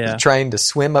trying to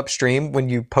swim upstream when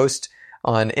you post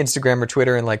on Instagram or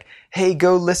Twitter and like, hey,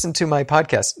 go listen to my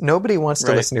podcast. Nobody wants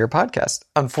to listen to your podcast,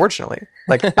 unfortunately.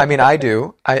 Like, I mean, I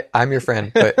do. I'm your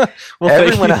friend, but well,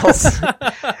 everyone else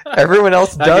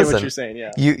doesn't. I get what you're saying,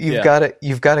 yeah.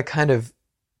 You've got to kind of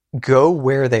go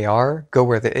where they are, go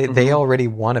where they already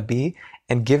want to be,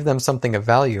 and give them something of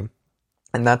value.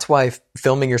 And that's why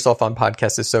filming yourself on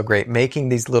podcasts is so great. Making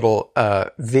these little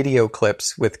video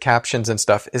clips with captions and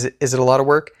stuff. Is it a lot of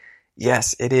work?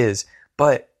 Yes, it is.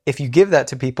 But if you give that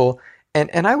to people,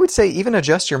 and I would say even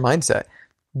adjust your mindset.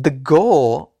 The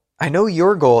goal, I know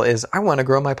your goal is, I want to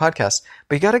grow my podcast,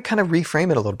 but you got to kind of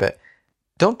reframe it a little bit.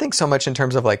 don't think so much in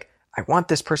terms of like, I want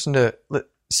this person to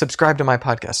subscribe to my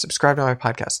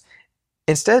podcast.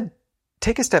 Instead,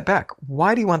 take a step back.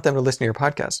 Why do you want them to listen to your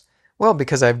podcast? Well,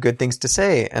 because I have good things to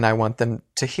say and I want them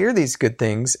to hear these good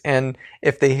things. And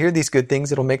if they hear these good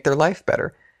things, it'll make their life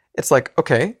better. It's like,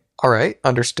 okay, all right,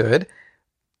 understood.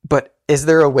 But is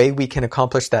there a way we can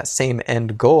accomplish that same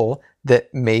end goal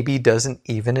that maybe doesn't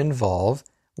even involve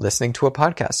listening to a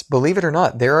podcast? Believe it or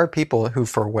not, there are people who,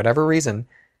 for whatever reason,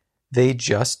 they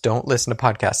just don't listen to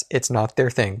podcasts. It's not their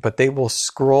thing, but they will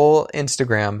scroll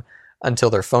Instagram until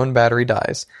their phone battery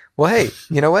dies. Well, hey,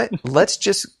 you know what? Let's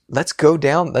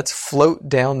float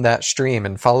down that stream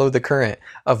and follow the current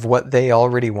of what they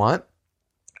already want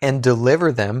and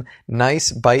deliver them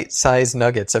nice bite-sized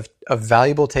nuggets of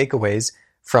valuable takeaways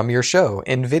from your show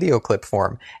in video clip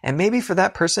form. And maybe for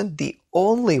that person, the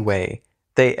only way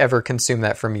they ever consume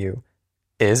that from you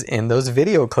is in those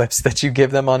video clips that you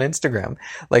give them on Instagram.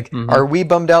 Like, are we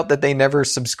bummed out that they never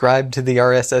subscribe to the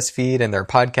RSS feed in their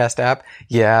podcast app?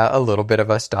 Yeah, a little bit of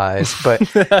us dies, but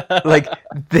like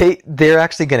they're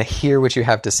actually going to hear what you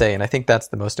have to say. And I think that's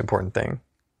the most important thing.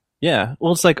 Yeah.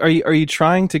 Well, it's like, are you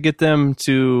trying to get them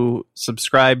to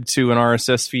subscribe to an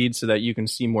RSS feed so that you can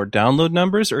see more download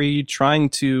numbers? Or are you trying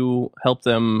to help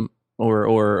them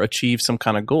or achieve some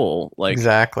kind of goal? Like,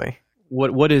 exactly.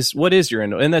 What is your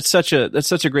end? And that's such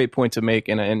a great point to make,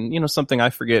 and you know, something I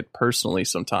forget personally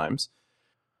sometimes.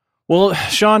 Well,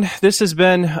 Sean, this has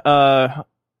been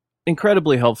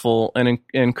incredibly helpful and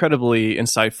incredibly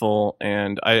insightful,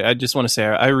 and I just want to say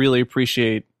I really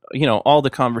appreciate, you know, all the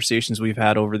conversations we've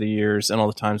had over the years and all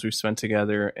the times we've spent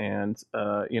together. And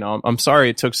you know, I'm sorry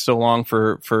it took so long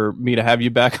for me to have you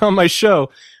back on my show.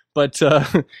 But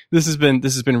this has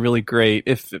been really great.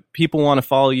 If people want to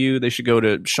follow you, they should go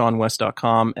to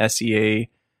SeanWes.com,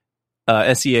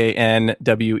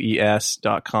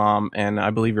 SeanWes.com, and I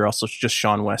believe you're also just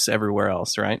Sean Wes everywhere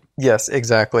else, right? Yes,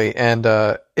 exactly. And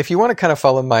if you want to kind of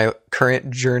follow my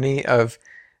current journey of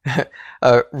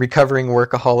a recovering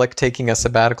workaholic taking a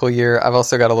sabbatical year, I've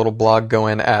also got a little blog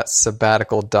going at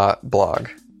sabbatical.blog.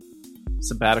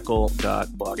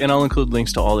 Sabbatical.blog. And I'll include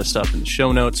links to all this stuff in the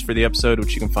show notes for the episode,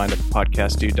 which you can find at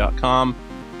podcastdude.com.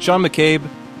 Sean McCabe,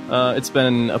 it's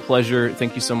been a pleasure.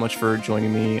 Thank you so much for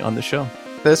joining me on the show.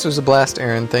 This was a blast,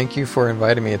 Aaron. Thank you for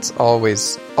inviting me. It's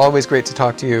always great to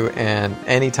talk to you, and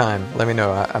anytime, let me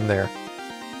know. I'm there.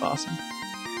 Awesome.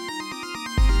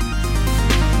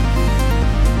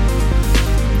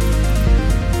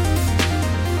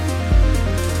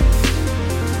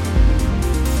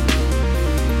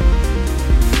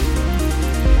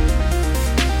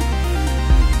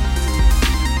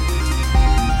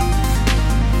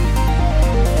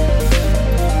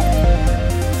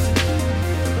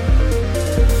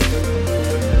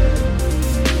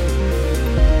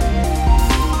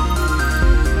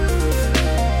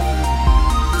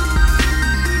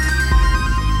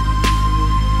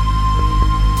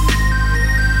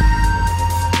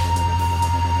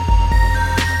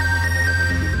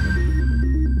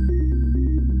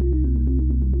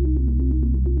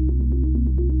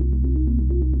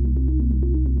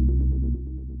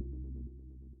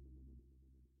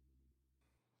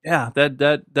 Yeah,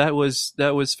 that was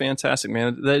fantastic,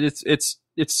 man. That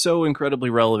it's so incredibly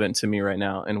relevant to me right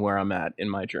now and where I'm at in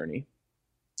my journey.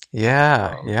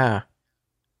 Yeah.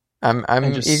 I'm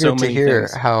eager to hear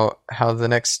how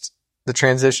the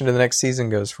transition to the next season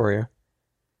goes for you.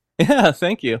 Yeah,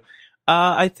 thank you.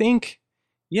 I think,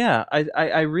 yeah,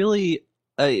 I really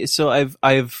so I've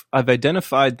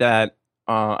identified that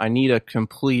I need a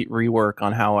complete rework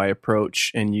on how I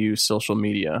approach and use social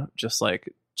media. Just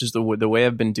the way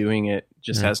I've been doing it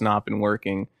just has not been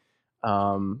working.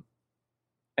 And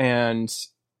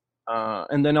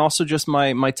then also just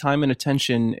my time and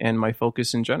attention and my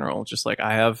focus in general. Just like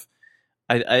I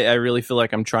really feel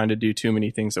like I'm trying to do too many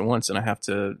things at once, and I have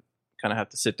to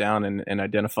sit down and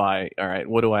identify, all right,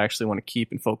 what do I actually want to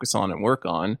keep and focus on and work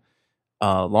on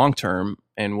long term,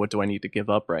 and what do I need to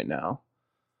give up right now?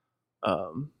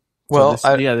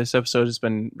 This episode has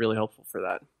been really helpful for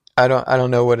that. I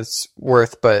don't know what it's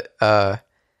worth, but I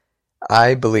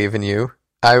believe in you.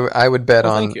 I would bet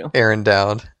on Aaron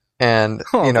Dowd, and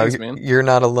thanks, you're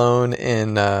not alone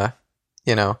in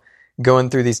going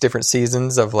through these different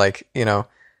seasons of like,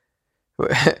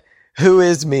 who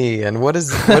is me and what is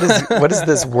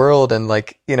this world, and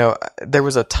like, there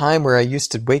was a time where I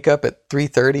used to wake up at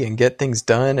 3:30 and get things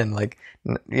done, and like,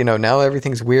 now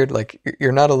everything's weird. Like,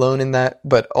 you're not alone in that,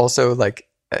 but also like,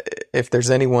 if there's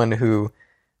anyone who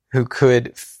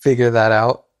could figure that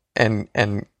out and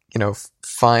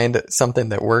find something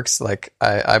that works, like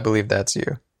I believe that's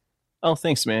you. Oh,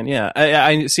 thanks, man. Yeah,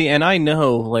 I see, and I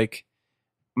know, like,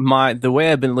 the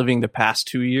way I've been living the past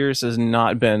 2 years has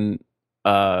not been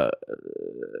the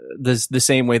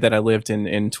same way that I lived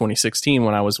in 2016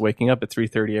 when I was waking up at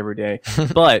 3:30 every day.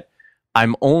 But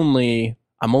I'm only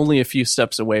a few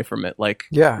steps away from it. Like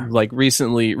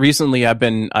recently I've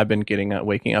been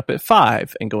waking up at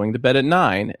 5 and going to bed at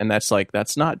 9, and that's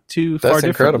not too far different.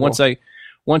 Incredible.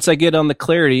 Once I get on the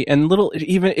clarity and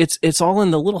it's all in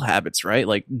the little habits, right?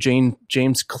 Like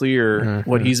James Clear,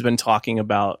 what he's been talking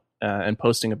about and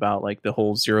posting about, like the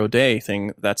whole 0 day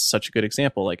thing. That's such a good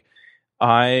example. Like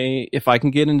if I can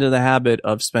get into the habit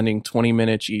of spending 20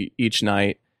 minutes each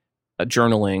night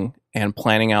journaling and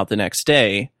planning out the next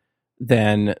day,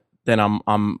 then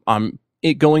I'm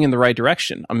going in the right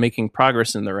direction. I'm making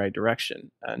progress in the right direction.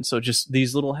 And so just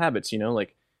these little habits,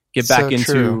 like get back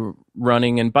into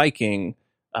running and biking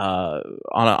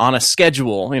on a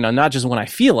schedule, not just when I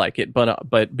feel like it,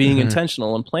 but being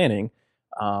intentional and planning,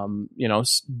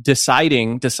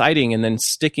 deciding and then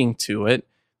sticking to it,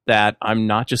 that I'm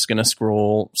not just going to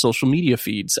scroll social media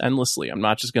feeds endlessly. I'm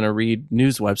not just going to read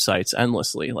news websites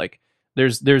endlessly. Like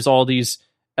there's all these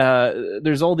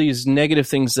negative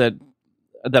things that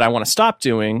I want to stop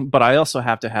doing, but I also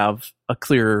have to have a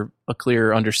clear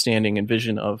understanding and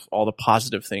vision of all the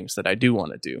positive things that I do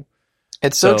want to do.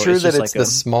 It's so true that it's the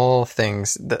small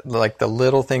things, that like the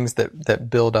little things that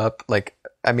build up. Like,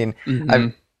 I mean,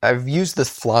 I've used this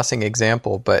flossing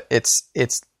example, but it's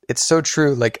so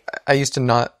true. Like, I used to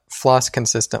not floss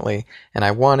consistently, and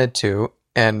I wanted to.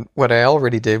 And what I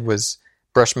already did was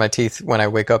brush my teeth when I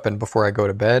wake up and before I go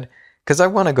to bed, because I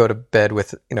want to go to bed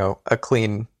with, a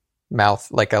clean mouth.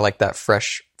 Like, I like that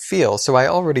fresh feel. So I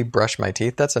already brush my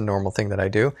teeth. That's a normal thing that I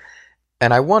do.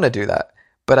 And I want to do that,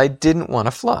 but I didn't want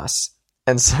to floss.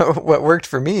 And so what worked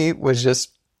for me was just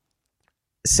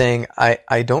saying,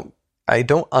 I don't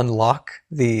unlock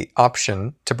the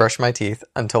option to brush my teeth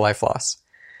until I floss.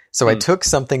 So I took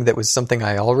something that was something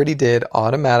I already did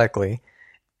automatically,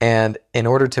 and in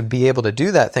order to be able to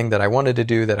do that thing that I wanted to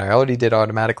do that I already did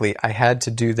automatically, I had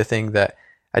to do the thing that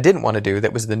I didn't want to do,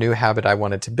 that was the new habit I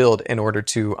wanted to build in order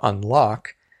to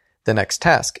unlock the next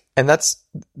task. And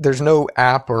there's no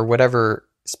app or whatever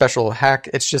special hack.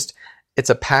 It's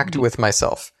a pact with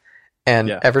myself. And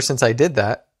ever since I did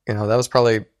that, that was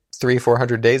probably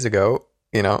 300-400 days ago,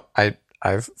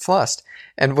 I've flossed.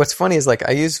 And what's funny is, like,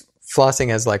 I use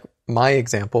flossing as like my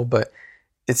example, but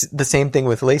it's the same thing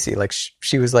with Lacey. Like,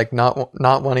 she was like not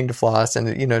wanting to floss and,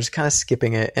 just kind of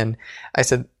skipping it. And I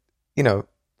said,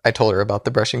 I told her about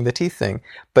the brushing the teeth thing,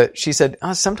 but she said,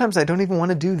 sometimes I don't even want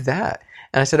to do that.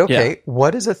 And I said, okay,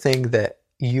 what is a thing that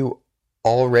you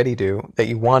already do, that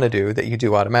you want to do, that you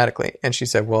do automatically? And she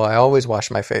said, well, I always wash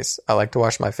my face. I like to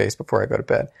wash my face before I go to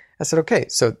bed. I said, okay,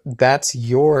 so that's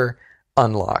your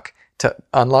unlock. To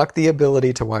unlock the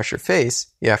ability to wash your face,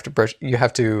 you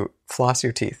have to floss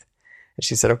your teeth. And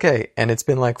she said, okay. And it's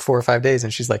been like 4 or 5 days,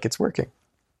 and she's like, it's working.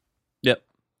 Yep.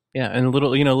 Yeah. And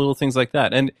little things like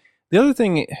that. And the other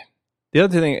thing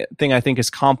I think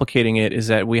is complicating it is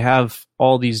that we have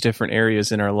all these different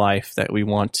areas in our life that we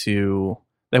want to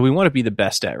be the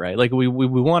best at, right? Like we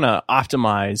want to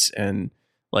optimize and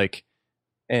I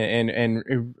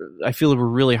feel like we're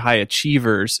really high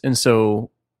achievers. And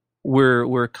so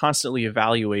we're constantly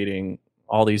evaluating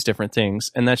all these different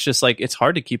things. And that's just like, it's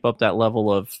hard to keep up that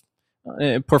level of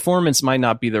performance might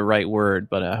not be the right word,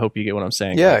 but I hope you get what I'm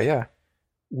saying. Yeah. Yeah.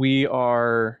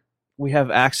 We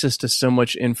have access to so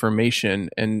much information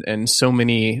and so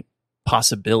many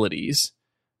possibilities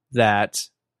that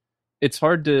it's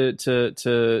hard to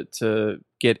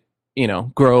get,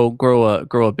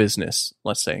 grow a business,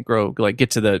 let's say,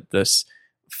 get to this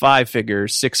 5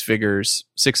 figures, 6 figures,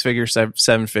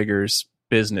 7 figures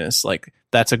business. Like,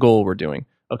 that's a goal we're doing.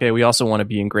 Okay. We also want to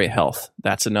be in great health.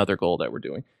 That's another goal that we're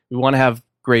doing. We want to have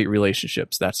great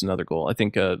relationships. That's another goal. I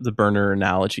think the burner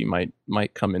analogy might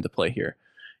come into play here.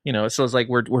 So it's like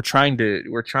we're trying to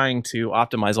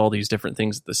optimize all these different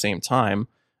things at the same time,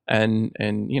 and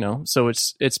so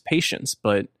it's patience.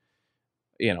 But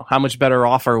how much better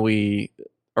off are we,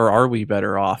 or are we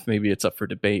better off? Maybe it's up for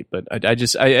debate. But I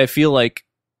feel like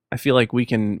we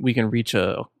can reach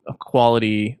a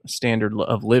quality standard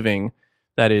of living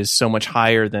that is so much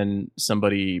higher than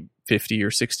somebody 50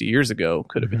 or 60 years ago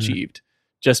could have achieved,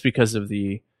 just because of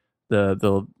the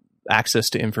access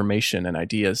to information and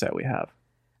ideas that we have.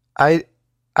 I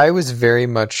was very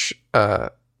much I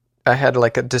had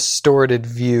like a distorted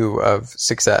view of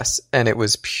success, and it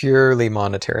was purely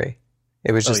monetary.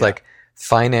 It was just like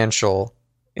financial,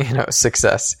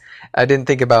 success. I didn't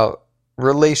think about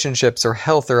relationships or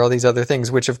health or all these other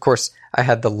things, which of course I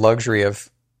had the luxury of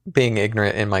being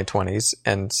ignorant in my 20s.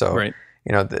 And so,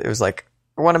 it was like,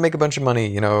 want to make a bunch of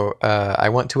money. I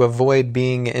want to avoid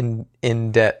being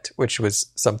in debt, which was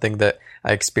something that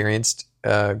I experienced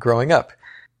growing up.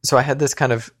 So I had this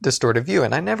kind of distorted view,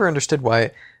 and I never understood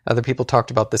why other people talked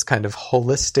about this kind of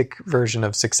holistic version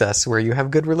of success where you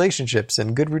have good relationships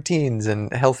and good routines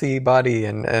and healthy body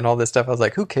and all this stuff. I was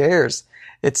like, who cares?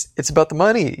 It's about the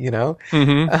money,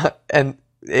 Mm-hmm. And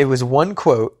it was one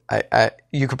quote.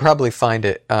 You could probably find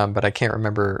it, but I can't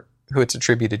remember who it's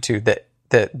attributed to. That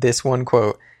this one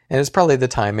quote, and it's probably the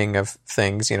timing of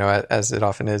things, as it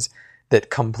often is, that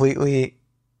completely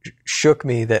shook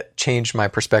me, that changed my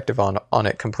perspective on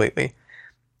it completely.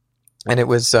 And it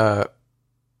was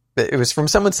from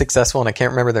someone successful, and I can't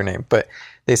remember their name, but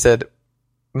they said,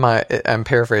 I'm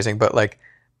paraphrasing, but like,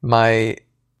 my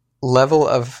level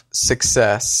of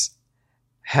success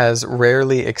has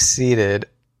rarely exceeded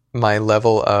my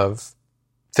level of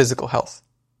physical health.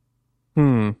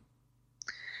 Or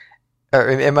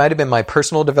it might have been my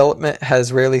personal development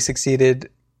has rarely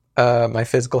succeeded my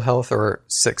physical health or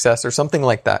success or something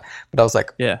like that. But I was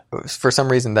like, for some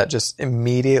reason that just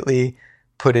immediately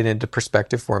put it into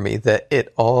perspective for me, that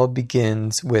it all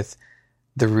begins with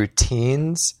the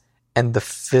routines and the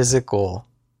physical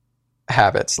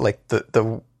habits, like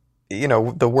the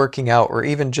working out, or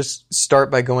even just start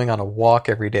by going on a walk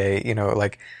every day,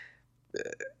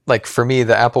 like for me,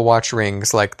 the Apple Watch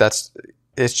rings, like that's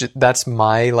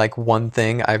my like one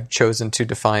thing I've chosen to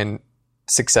define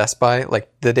success by. Like,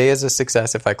 the day is a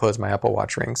success if I close my Apple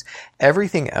Watch rings.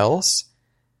 Everything else,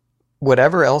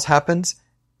 whatever else happens,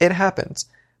 it happens.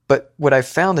 But what I've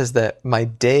found is that my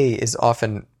day is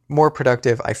often more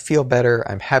productive. I feel better.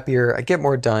 I'm happier. I get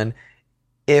more done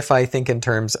if I think in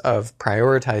terms of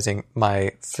prioritizing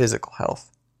my physical health.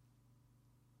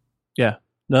 Yeah,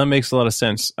 no, that makes a lot of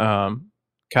sense. Cal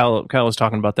was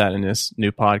talking about that in this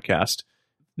new podcast.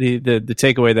 The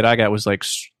takeaway that I got was like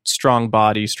strong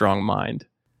body, strong mind.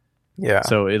 Yeah.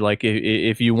 So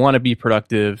if you want to be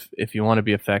productive, if you want to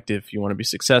be effective, if you want to be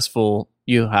successful,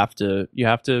 you have to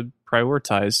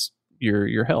prioritize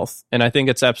your health. And I think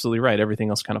it's absolutely right. Everything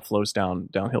else kind of flows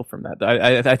downhill from that.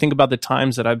 I think about the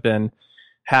times that I've been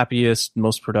happiest,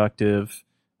 most productive,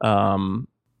 you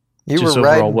were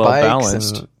riding well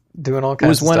balanced, and doing all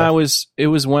kinds of stuff. It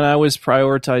was when I was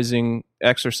prioritizing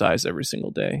exercise every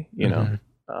single day,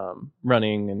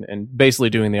 running and basically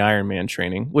doing the Ironman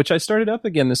training, which I started up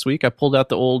again this week. I pulled out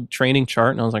the old training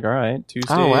chart and I was like, all right,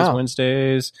 Tuesdays,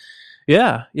 Wednesdays.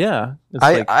 Yeah.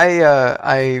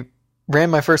 I ran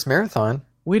my first marathon.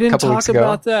 We didn't talk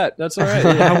about that. That's all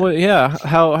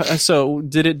right. So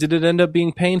did it end up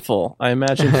being painful? I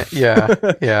imagine.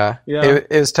 Yeah. It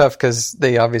was tough because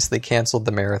they obviously canceled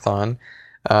the marathon,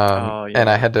 and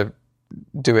I had to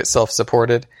do it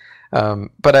self-supported.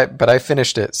 But I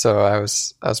finished it, so I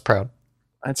was proud.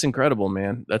 That's incredible,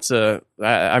 man.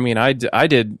 I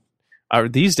did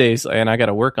these days, and I got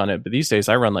to work on it. But these days,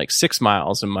 I run like 6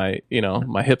 miles, and my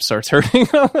hip starts hurting.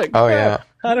 I'm like,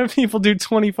 how do people do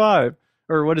 25?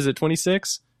 Or what is it,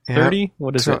 26? 30?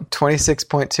 What is it?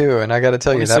 26.2. And I got to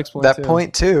tell you that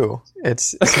 0.2,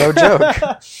 it's no joke.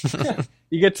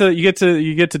 You get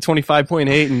to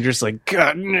 25.8 and you're just like,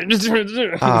 God.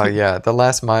 Oh yeah. The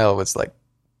last mile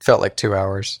felt like 2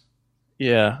 hours.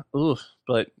 Yeah. Ooh.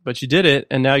 But you did it,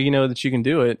 and now you know that you can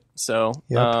do it. So,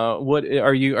 what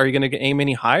are you going to aim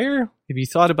any higher? Have you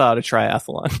thought about a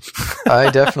triathlon? I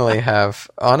definitely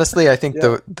have. Honestly, I think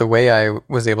the way I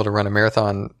was able to run a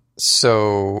marathon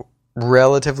so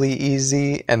relatively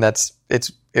easy, and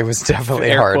it was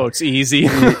definitely hard. Air quotes easy.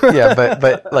 Yeah,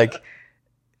 but like,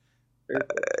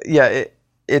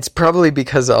 it's probably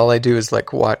because all I do is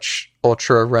like watch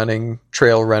ultra running,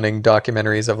 trail running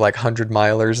documentaries of like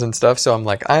 100-milers and stuff. So I'm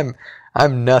like, I'm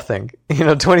nothing.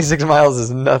 26 miles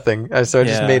is nothing. So I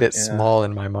just made it small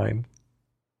in my mind.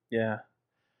 Yeah.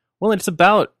 Well, it's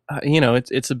about,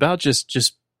 it's about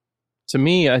just, to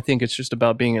me, I think it's just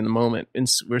about being in the moment. And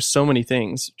there's so many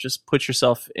things. Just put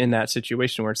yourself in that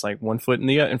situation where it's like one foot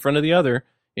in front of the other.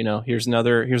 Here's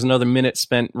another minute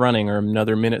spent running, or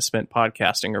another minute spent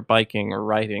podcasting or biking or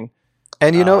writing.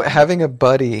 And having a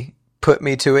buddy put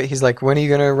me to it. He's like, when are you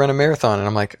going to run a marathon? And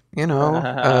I'm like,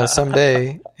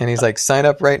 someday. And he's like, sign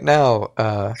up right now.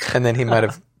 And then he might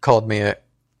have called me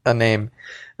a name.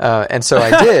 And so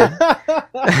I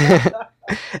did.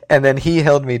 And then he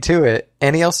held me to it.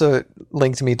 And he also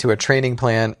linked me to a training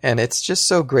plan. And it's just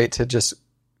so great to just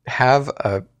have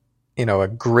a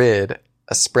grid,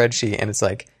 a spreadsheet. And it's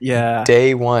like,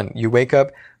 day one, you wake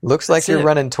up, looks like you're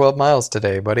running 12 miles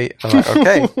today, buddy. I'm like,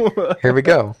 okay, here we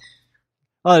go.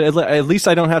 At least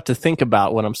I don't have to think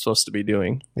about what I'm supposed to be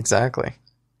doing. Exactly.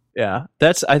 Yeah,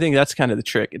 I think that's kind of the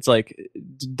trick. It's like,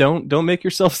 don't make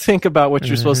yourself think about what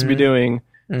you're supposed to be doing,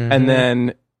 and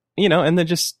then and then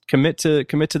just commit to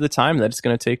the time that it's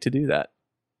going to take to do that.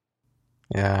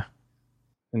 Yeah,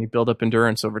 and you build up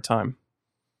endurance over time.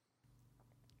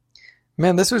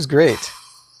 Man, this was great.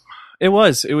 It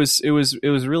was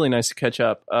really nice to catch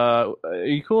up. Are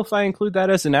you cool if I include that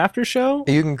as an after show?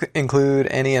 You can include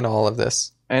any and all of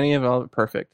this. Any of all, perfect.